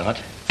 I hope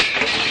not.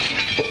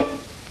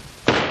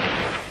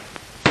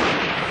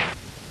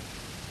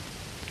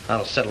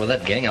 I'll settle with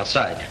that gang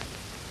outside.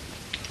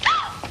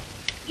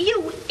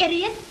 You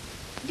idiot!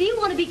 Do you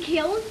want to be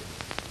killed?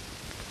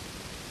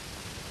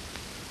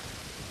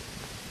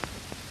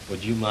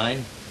 Would you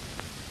mind?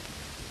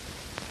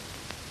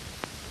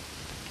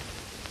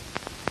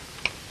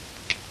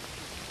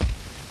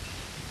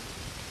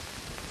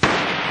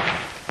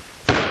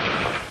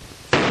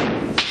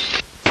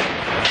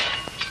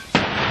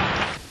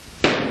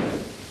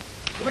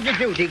 What'd you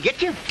do? Did he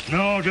get you?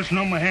 No, just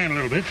numb my hand a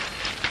little bit.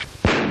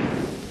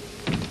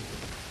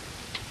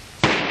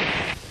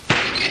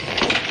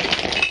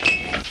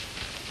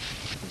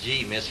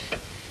 Gee, miss,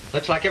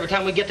 looks like every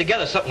time we get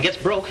together, something gets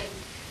broke.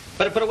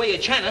 Better put away your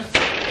china.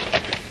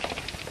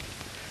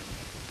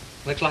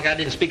 Looks like I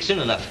didn't speak soon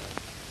enough.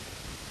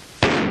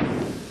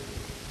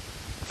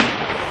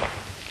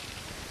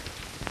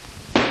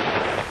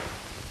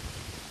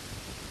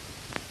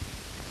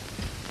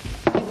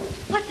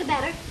 What's the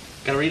matter?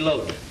 Gotta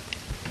reload.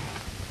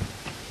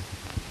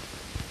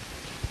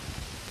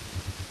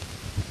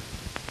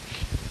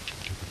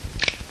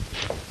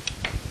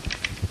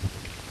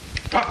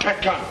 Drop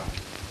that gun.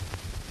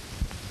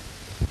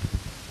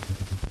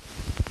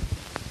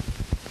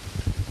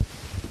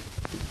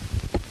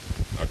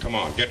 Now, come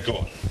on, get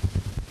going.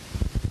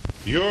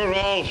 You're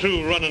all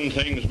through running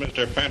things,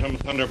 Mr. Phantom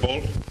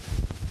Thunderbolt.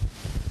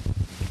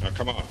 Now,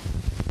 come on,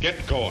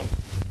 get going.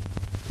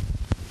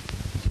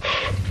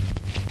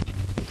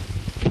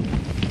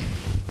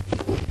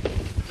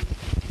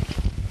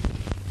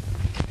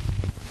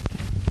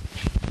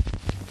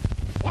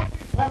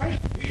 Come on.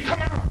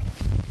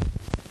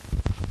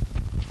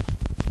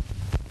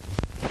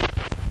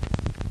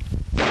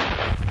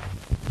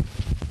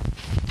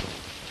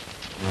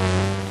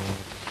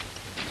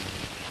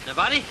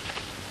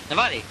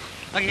 Navati,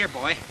 look here,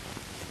 boy.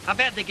 How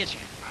bad they get you?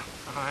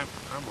 I'm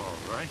all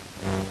right.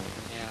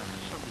 Yeah.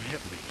 Something hit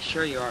me.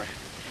 Sure you are.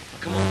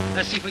 Come on,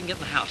 let's see if we can get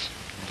in the house.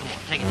 Come on,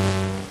 take it.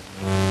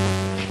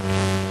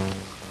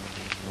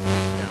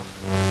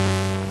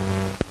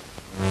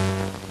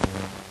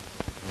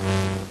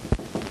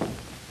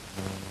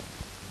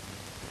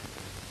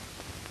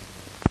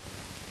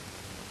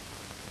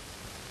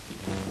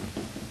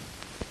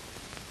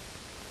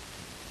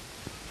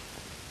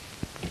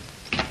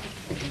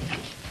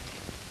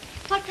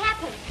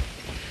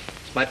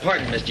 It's my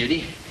partner, Miss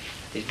Judy.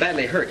 He's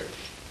badly hurt.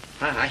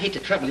 I hate to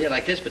trouble you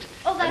like this, but...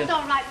 Oh, that's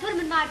all right. Put him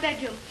in my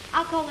bedroom.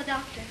 I'll call the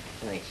doctor.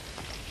 Thanks.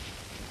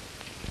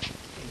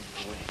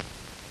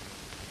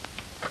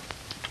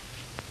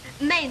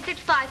 Maine,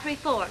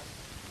 6534.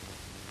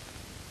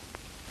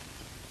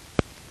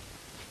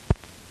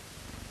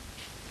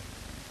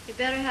 You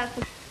better have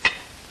some...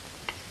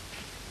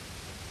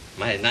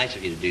 Mighty nice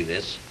of you to do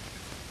this.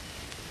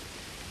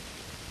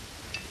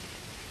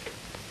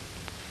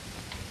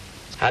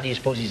 How do you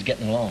suppose he's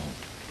getting along?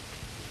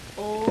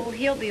 Oh,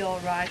 he'll be all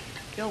right.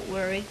 Don't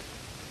worry.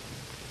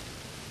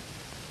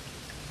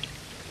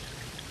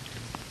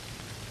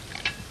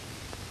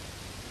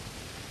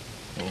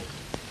 Oh,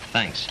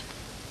 thanks.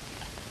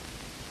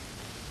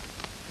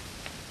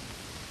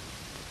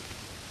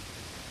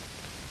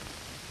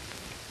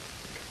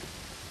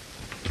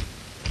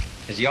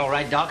 Is he all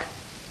right, Doc?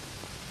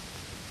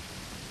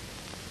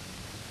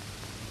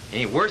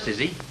 Any worse, is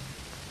he?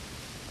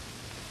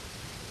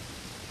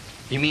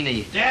 You mean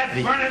he... Dad,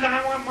 burn it,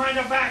 I want my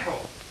tobacco.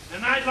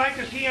 And I'd like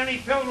to see any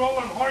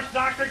pill-rolling horse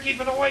doctor keep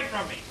it away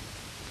from me.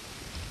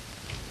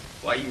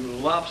 Why, you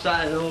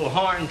lopsided old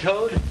horn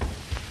toad.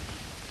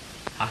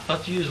 I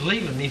thought you was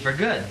leaving me for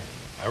good.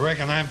 I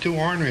reckon I'm too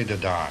ornery to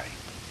die.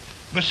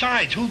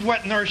 Besides, who'd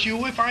wet nurse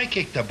you if I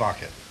kicked the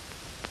bucket?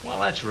 Well,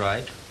 that's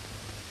right.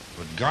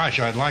 But gosh,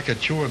 I'd like a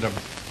chew of the...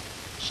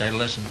 Say,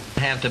 listen,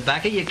 have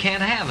tobacco, you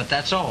can't have it,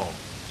 that's all.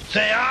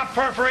 Say, I'll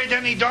perforate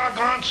any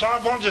doggone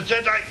sawbones that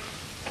says I...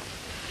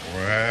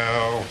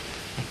 Well...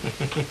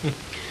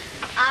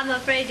 I'm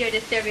afraid you're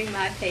disturbing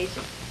my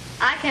patient.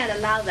 I can't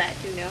allow that,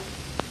 you know.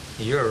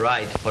 You're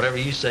right. Whatever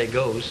you say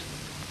goes.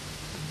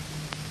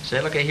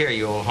 Say, look here,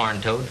 you old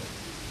horn toad.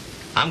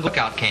 I'm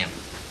lookout camp.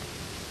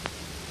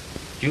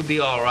 You'll be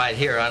all right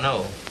here, I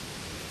know.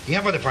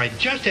 Yeah, but if I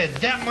just had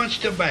that much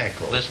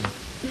tobacco... Listen,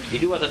 you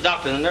do what the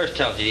doctor and the nurse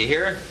tells you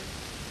hear?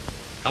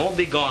 I won't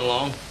be gone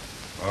long.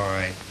 All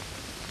right.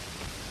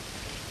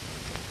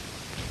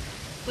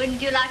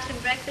 Wouldn't you like some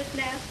breakfast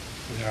now?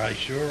 I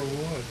sure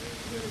would.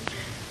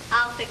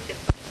 I'll fix it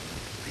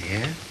for you.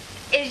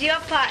 Yeah? Is your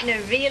partner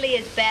really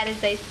as bad as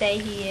they say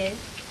he is?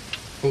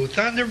 Who,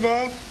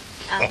 Thunderbolt?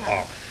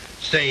 Uh-huh. Oh,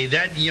 say,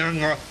 that young...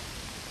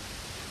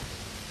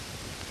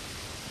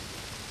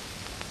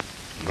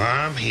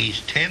 Mom,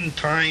 he's 10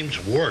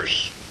 times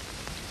worse.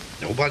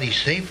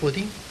 Nobody's safe with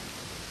him.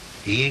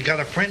 He ain't got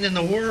a friend in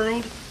the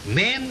world.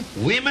 Men,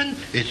 women,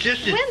 it's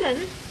just...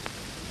 Women?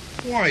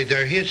 Why,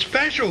 they're his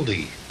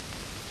specialty.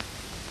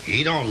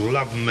 He don't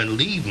love 'em and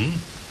leave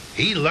 'em.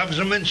 He loves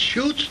 'em and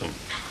shoots 'em.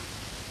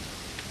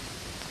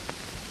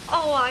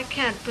 Oh, I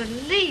can't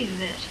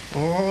believe it.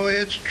 Oh,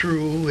 it's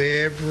true,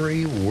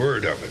 every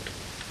word of it.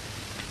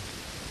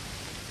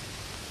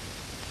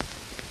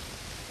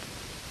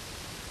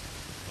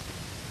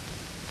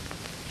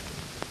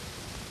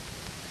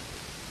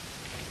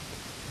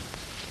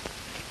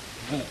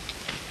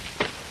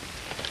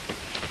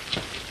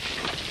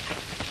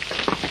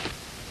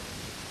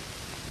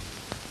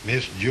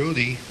 Miss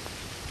Judy,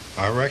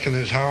 I reckon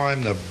as how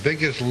I'm the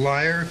biggest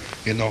liar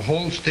in the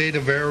whole state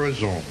of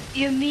Arizona.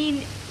 You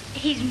mean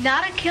he's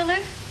not a killer?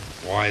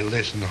 Why,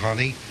 listen,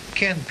 honey,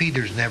 Ken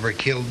Peters never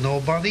killed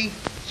nobody.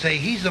 Say,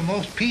 he's the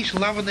most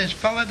peace-lovingest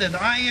fella that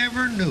I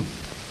ever knew.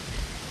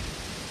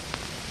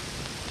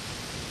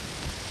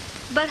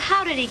 But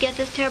how did he get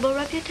this terrible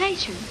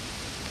reputation?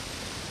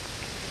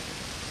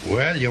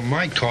 Well, you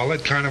might call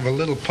it kind of a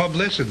little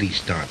publicity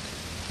stunt.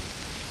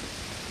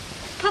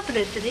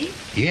 Publicity?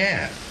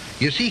 Yeah.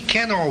 You see,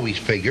 Ken always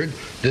figured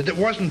that it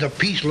wasn't a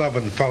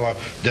peace-loving fella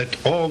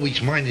that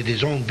always minded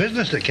his own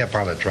business that kept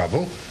out of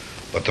trouble,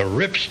 but the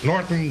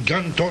rip-snorting,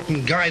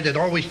 gun-toting guy that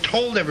always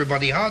told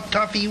everybody how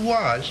tough he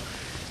was,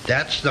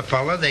 that's the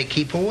fella they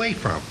keep away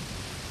from.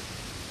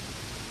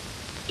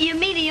 You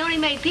mean he only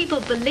made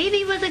people believe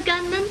he was a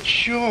gunman?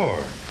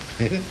 Sure.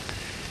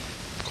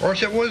 Of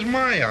course, it was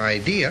my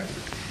idea.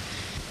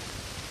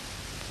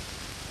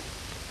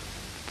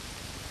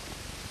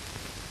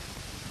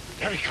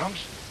 There he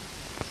comes.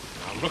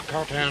 Now look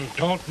out there and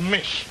don't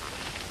miss.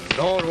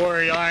 Don't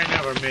worry, I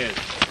never miss.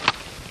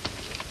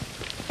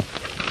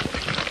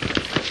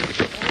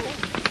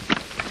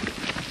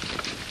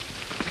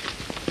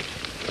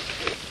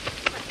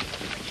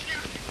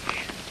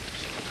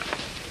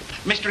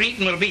 Mr.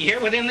 Eaton will be here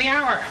within the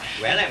hour.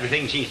 Well,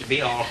 everything seems to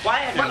be all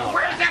quiet and all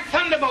Where's right. that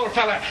Thunderbolt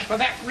fella? Well,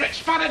 that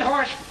spotted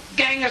horse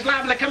gang is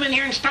liable to come in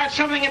here and start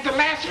something at the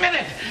last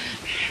minute.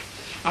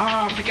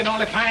 Oh, if we could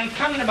only find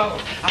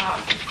Thunderbolt.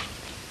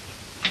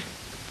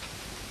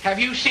 Have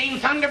you seen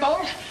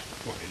Thunderbolt?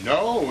 Why,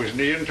 no, isn't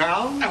he in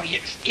town? Oh,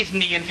 yes. Isn't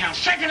he in town?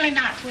 Certainly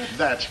not.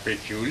 That's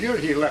peculiar.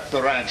 He left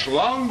the ranch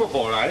long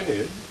before I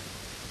did.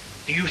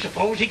 Do you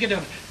suppose he could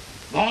have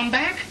gone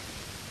back?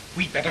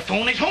 We'd better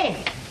phone his home.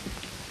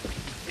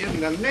 In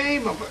the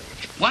name of...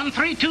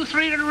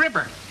 1323 to the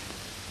river.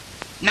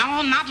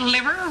 No, not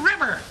liver,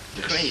 river.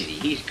 Crazy.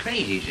 He's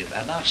crazy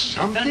about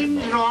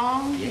Something's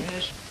wrong?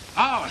 Yes.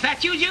 Oh, is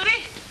that you,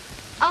 Judy?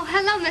 Oh,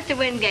 hello, Mr.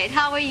 Wingate.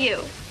 How are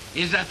you?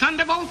 Is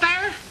Thunderbolt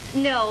there?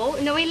 No,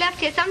 he left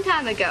here some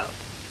time ago.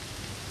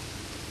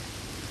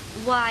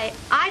 Why,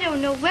 I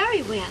don't know where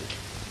he went.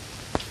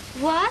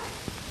 What?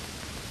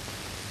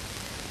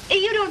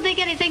 You don't think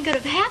anything could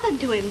have happened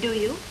to him, do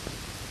you?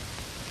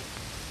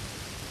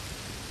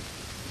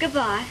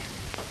 Goodbye.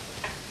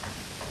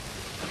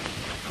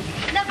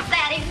 Now,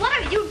 Fatty, what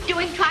are you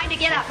doing trying to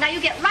get up? Now, you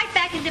get right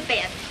back into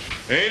bed.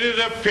 Ain't it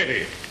a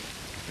pity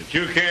that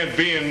you can't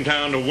be in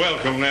town to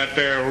welcome that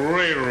there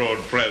railroad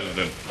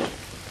president?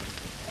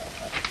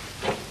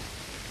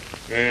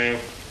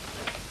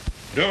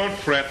 Don't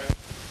fret.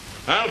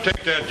 I'll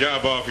take that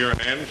job off your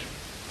hands,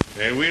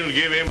 and we'll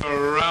give him a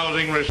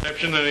rousing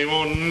reception that he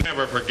won't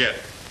never forget.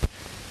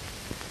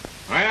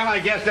 Well, I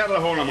guess that'll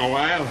hold him a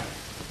while.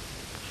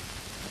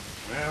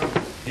 Well,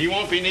 he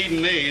won't be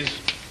needing these.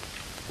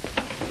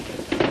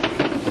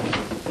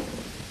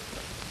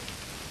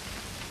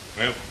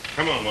 Well,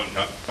 come on, One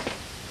Top.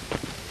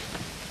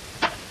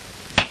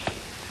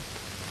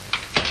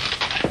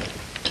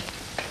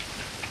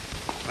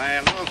 Fly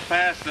a little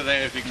faster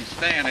there if you can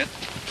stand it.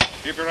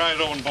 Keep your eyes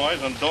open, boys,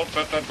 and don't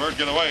let that bird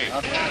get away.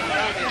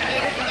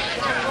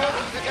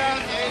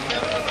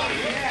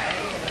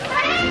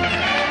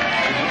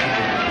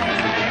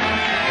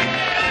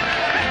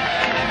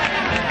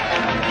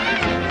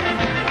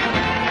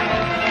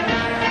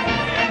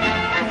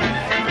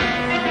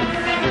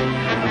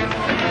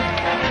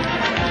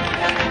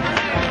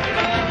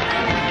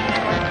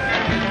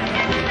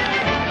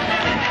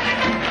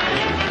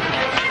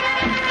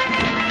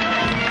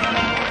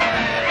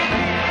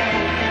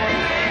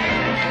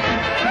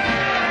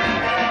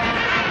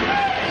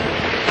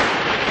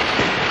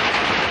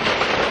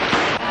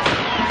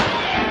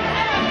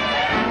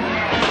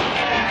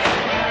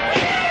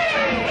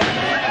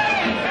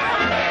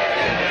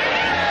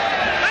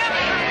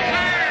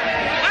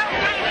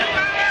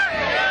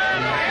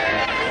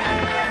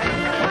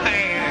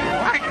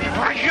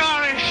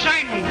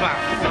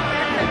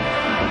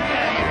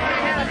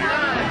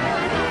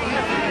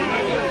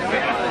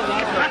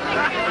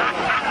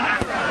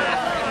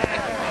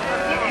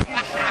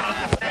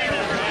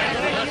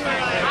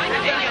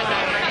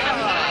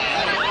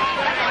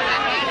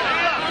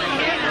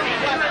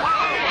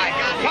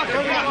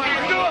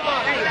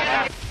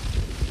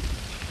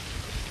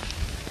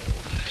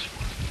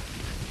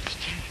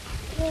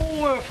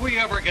 Oh, if we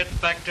ever get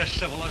back to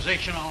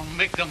civilization, I'll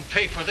make them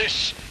pay for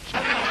this.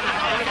 Look!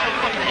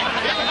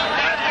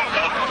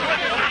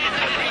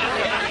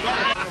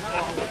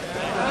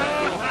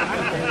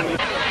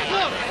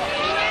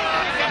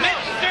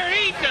 Mr.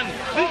 Eaton!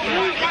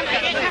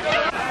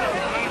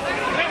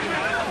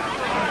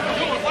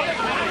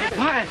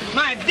 Why,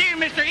 my dear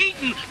Mr.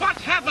 Eaton,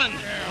 what's happened?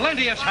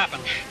 Plenty has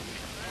happened.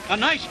 A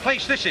nice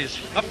place this is.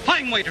 A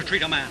fine way to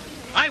treat a man.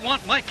 I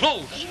want my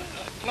clothes.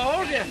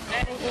 Clothes?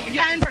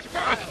 Yeah, and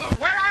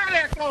where are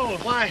their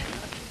clothes?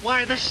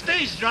 Why, the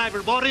stage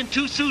driver bought in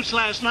 2 suits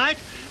last night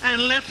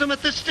and left them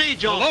at the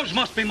stage office. Well, those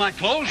must be my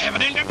clothes.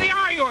 Evidently they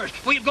are yours.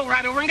 We'll go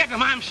right over and get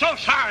them. I'm so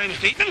sorry,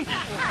 Mr. Eaton.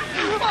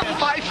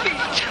 My feet.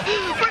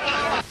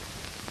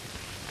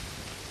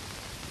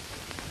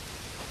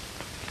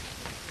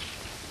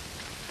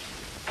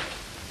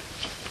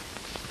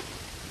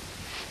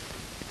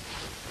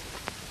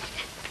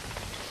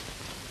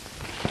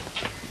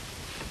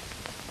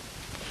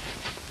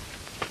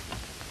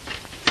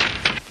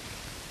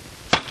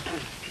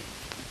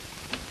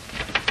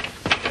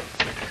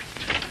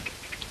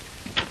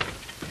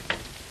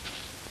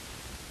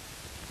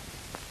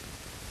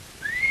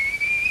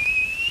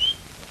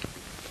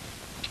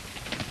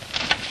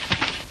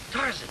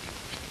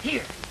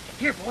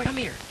 Here, boy, come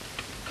here.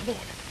 Come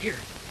on. Here.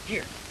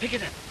 Pick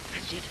it up.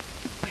 That's it.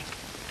 Wait.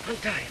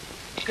 Untie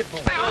it. Good boy.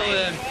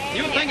 So,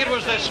 you think it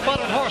was the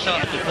spotted horse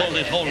outfit that pulled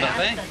this hold up,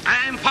 eh?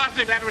 I'm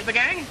positive that was the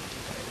gang.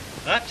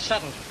 That's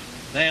settled.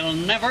 They'll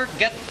never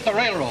get the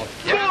railroad.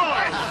 Good.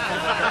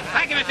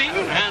 Thank you, Mr.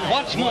 Eaton. And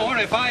what's more,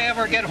 if I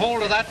ever get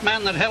hold of that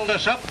man that held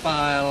us up,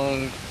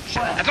 I'll...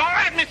 That's all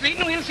right, Mr.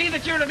 Eaton. We'll see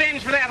that you're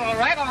avenged for that, all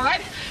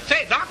right?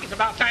 Say, Doc, it's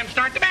about time to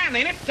start the band,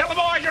 ain't it? Tell the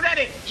boys you're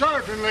ready.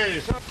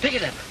 Certainly. Pick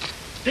it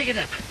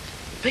up.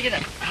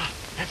 Oh,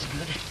 that's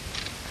good.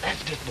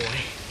 That's good,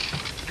 boy.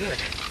 Good.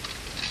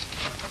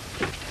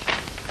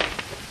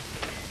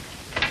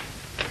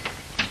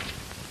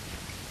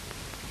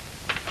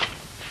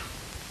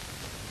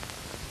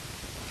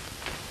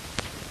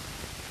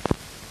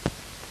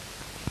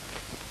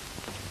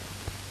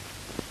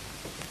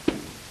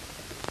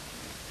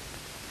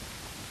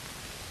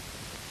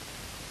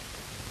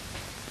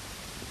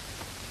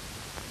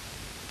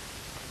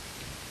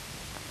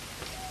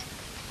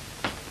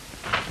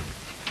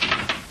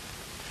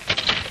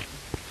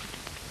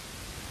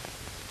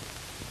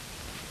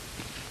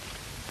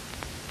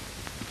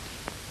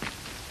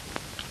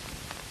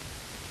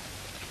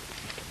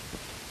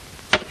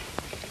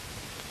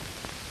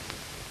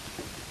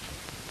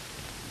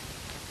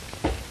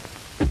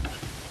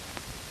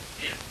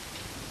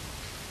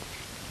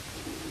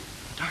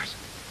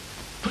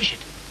 Push it.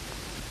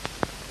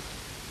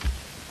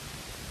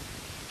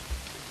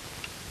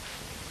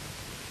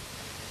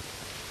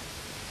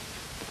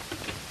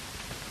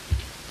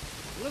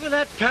 Look at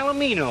that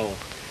Palomino.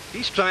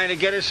 He's trying to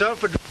get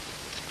himself a...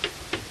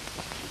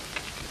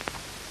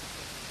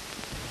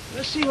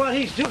 Let's see what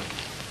he's doing.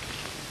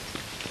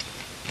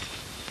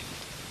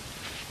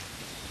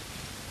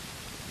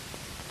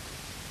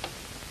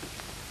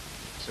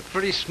 It's a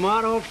pretty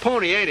smart old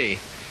pony, ain't he?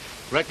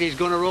 Reckon he's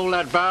gonna roll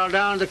that barrel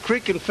down the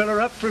creek and fill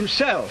her up for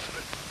himself.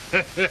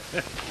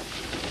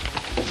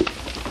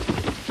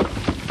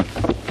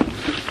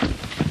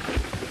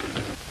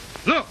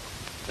 Look,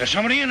 there's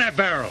somebody in that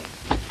barrel.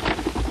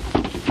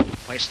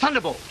 Why, it's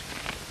Thunderbolt.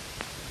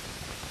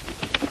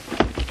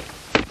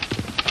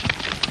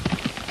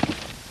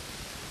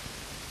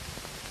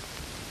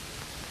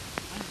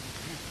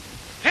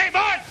 Hey,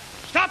 Bud!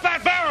 Stop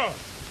that barrel!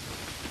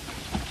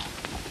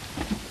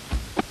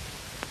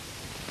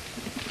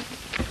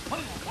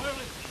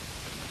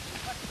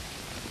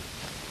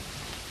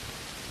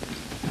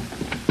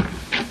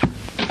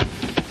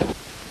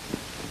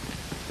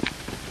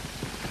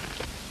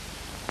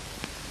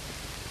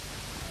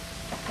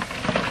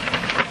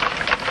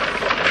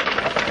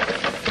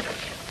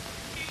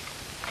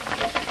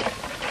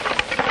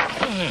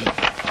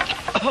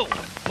 Oh,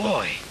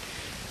 boy.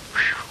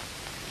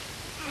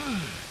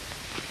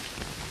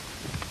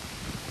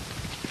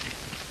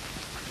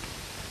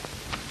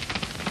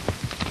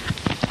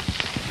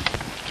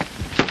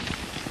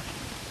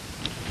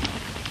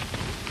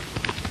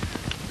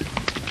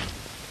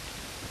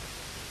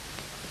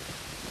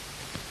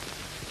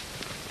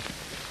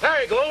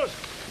 There he goes.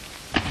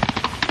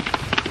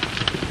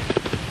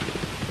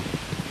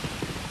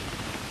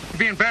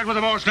 Being bad with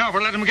the boss now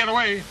for letting him get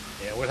away.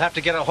 Yeah, we'll have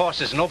to get our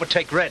horses and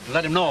overtake Red and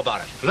let him know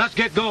about it. Let's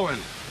get going.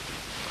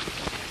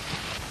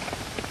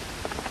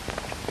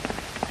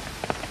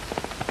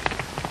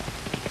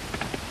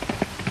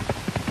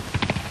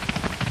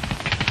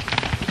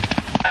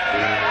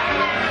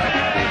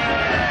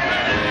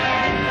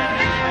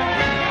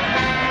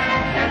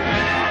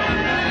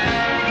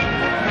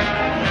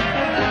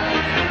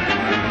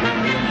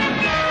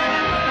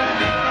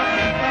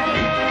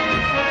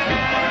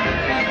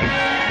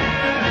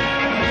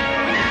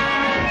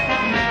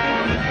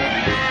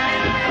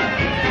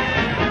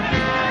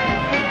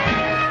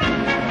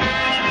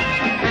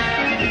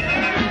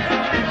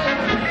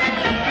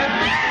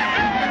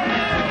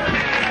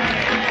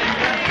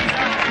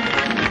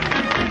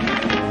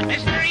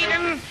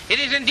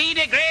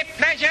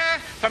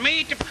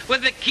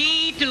 With the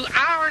key to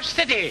our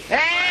city.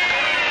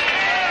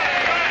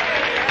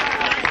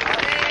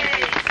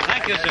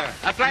 Thank you, sir.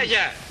 A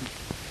pleasure.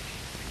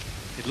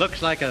 It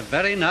looks like a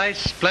very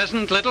nice,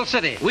 pleasant little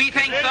city. We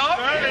think so.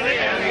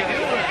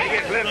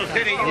 Little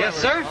city. Yes,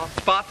 sir.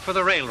 Spot for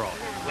the railroad.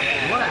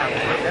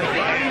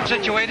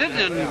 Situated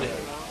and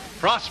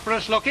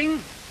prosperous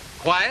looking,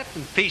 quiet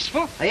and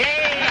peaceful.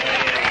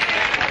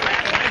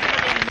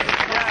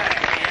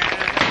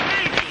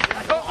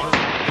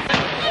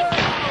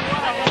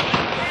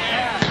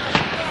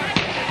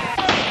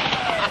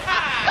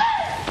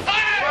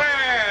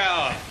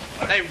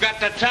 They've got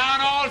the town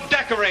all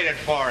decorated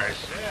for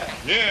us.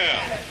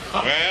 Yeah.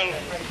 Well,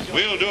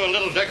 we'll do a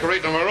little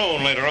decorating of our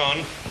own later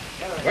on.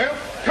 Well,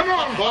 come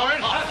on,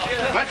 boys.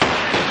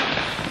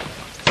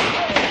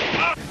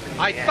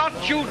 I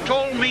thought you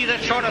told me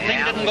that sort of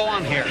thing didn't go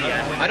on here.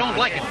 I don't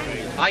like it.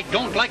 I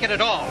don't like it at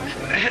all.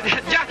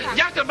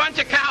 Just a bunch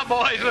of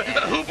cowboys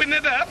hooping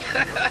it up.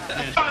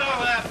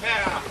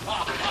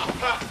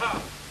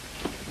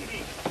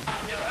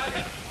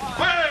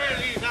 Where is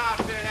he out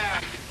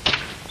there?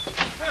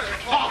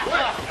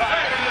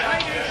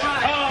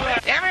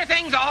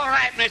 Everything's all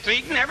right, Mr.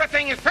 Eaton.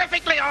 Everything is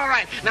perfectly all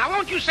right. Now,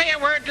 won't you say a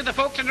word to the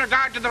folks in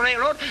regard to the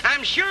railroad?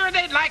 I'm sure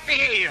they'd like to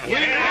hear you.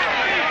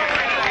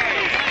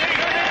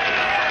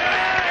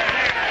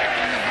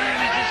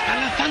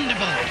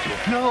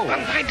 Thunderbolt. No. Well,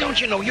 why don't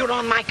you know? You're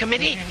on my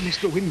committee.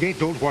 Mr. Wingate,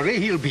 don't worry.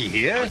 He'll be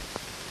here.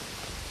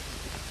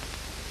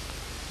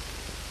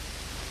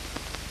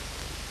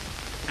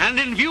 And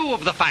in view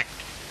of the fact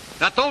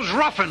that those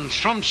ruffians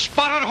from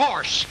Spotted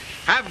Horse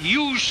have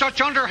used such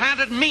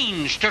underhanded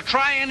means to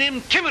try and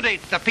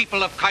intimidate the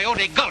people of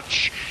Coyote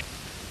Gulch,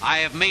 I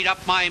have made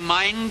up my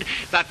mind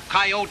that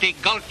Coyote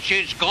Gulch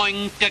is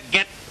going to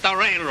get the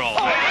railroad.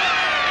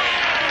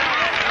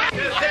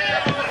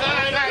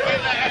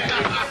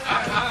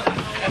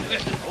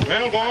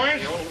 Well,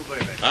 boys,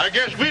 I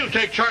guess we'll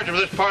take charge of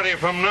this party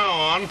from now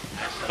on.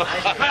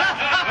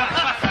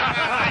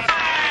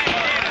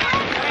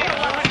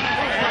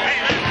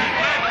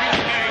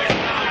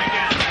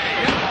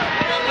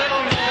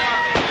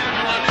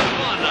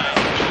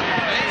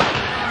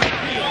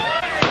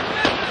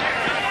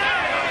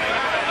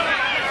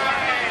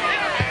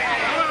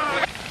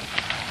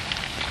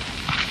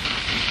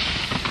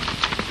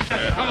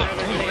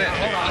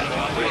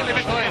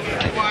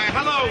 Why,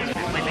 hello.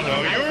 So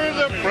you're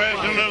the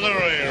president of the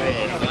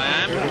railroad. I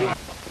am.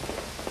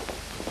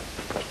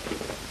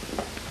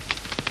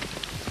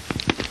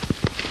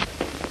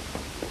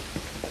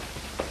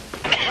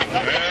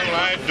 Well,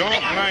 I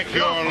don't like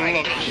your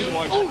looks,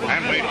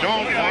 and we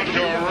don't want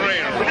your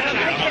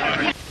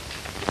railroad.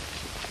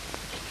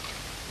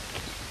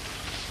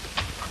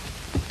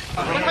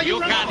 You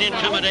can't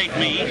intimidate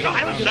me. No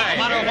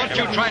matter what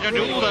you try to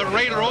do, the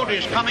railroad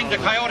is coming to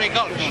Coyote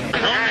Gulch. Going to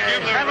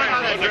give the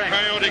railroad to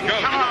Coyote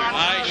Gulch.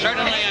 I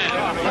certainly am.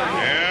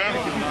 Yeah?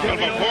 Well,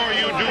 before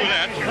you do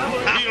that,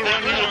 he'll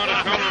run you out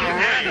of town on a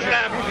race.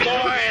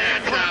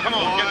 Come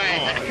on, get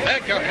going.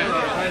 Take your hand.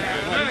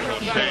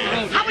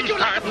 How would you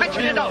like a punch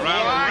in the nose?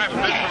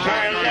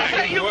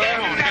 You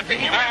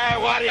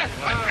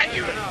can't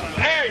do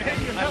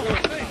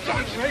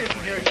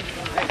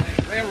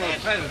Railroad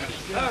president.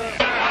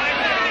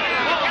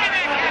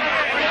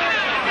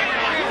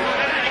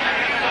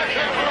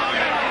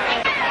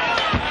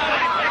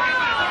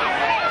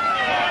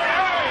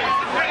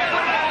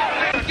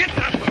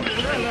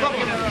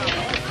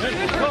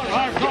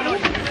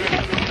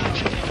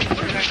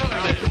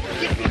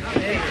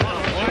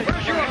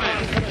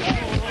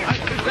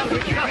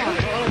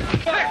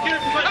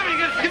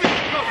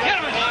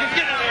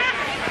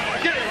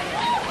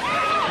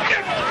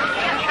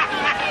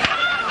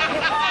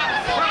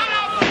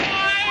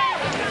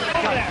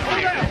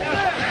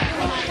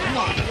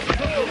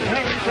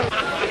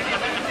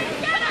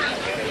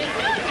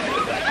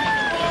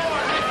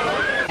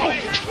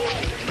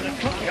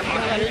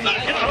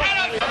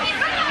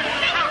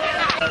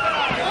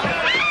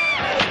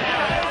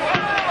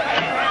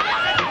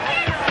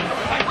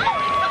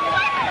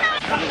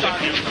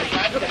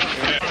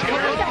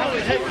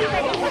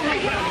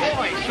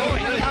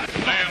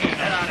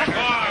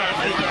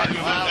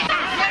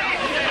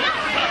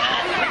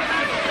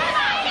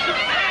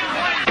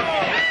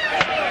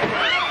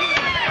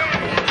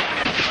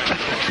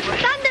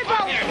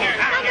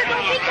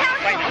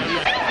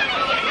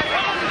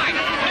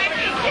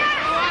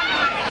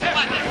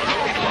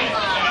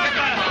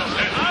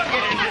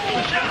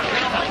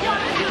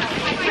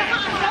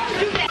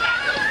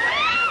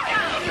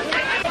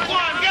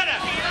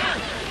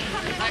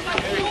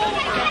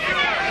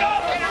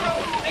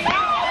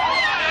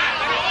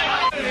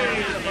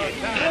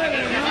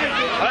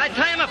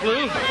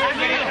 Lou. Tie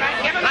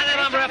that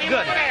lumber up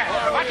good.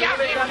 Watch out.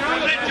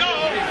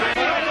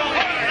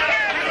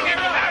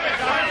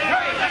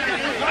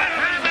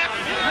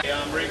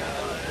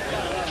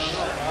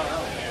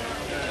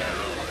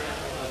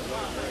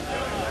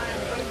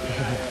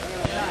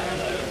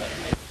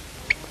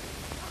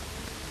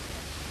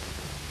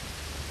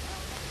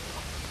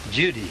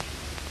 Judy.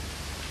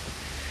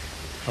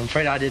 I'm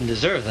afraid I didn't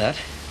deserve that.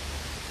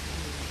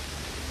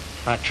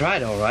 I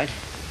tried all right.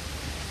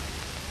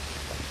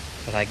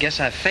 But I guess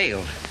I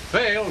failed.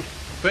 Failed?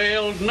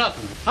 Failed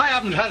nothing. I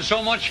haven't had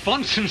so much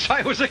fun since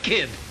I was a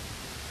kid.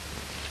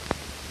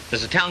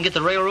 Does the town get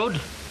the railroad?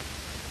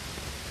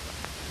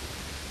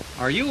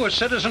 Are you a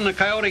citizen of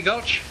Coyote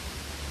Gulch?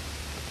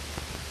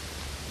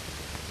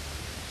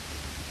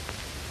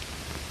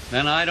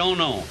 Then I don't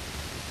know.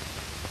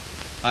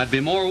 I'd be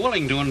more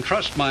willing to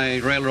entrust my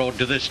railroad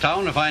to this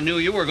town if I knew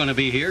you were going to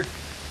be here.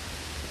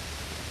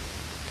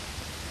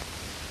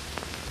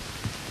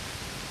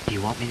 Do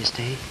you want me to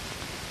stay?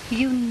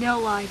 You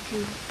know I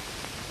do.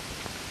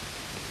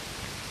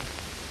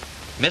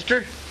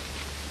 Mister,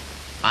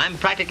 I'm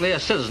practically a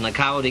citizen of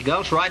Coyote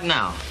Gulch right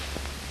now.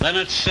 Then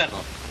it's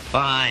settled.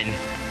 Fine.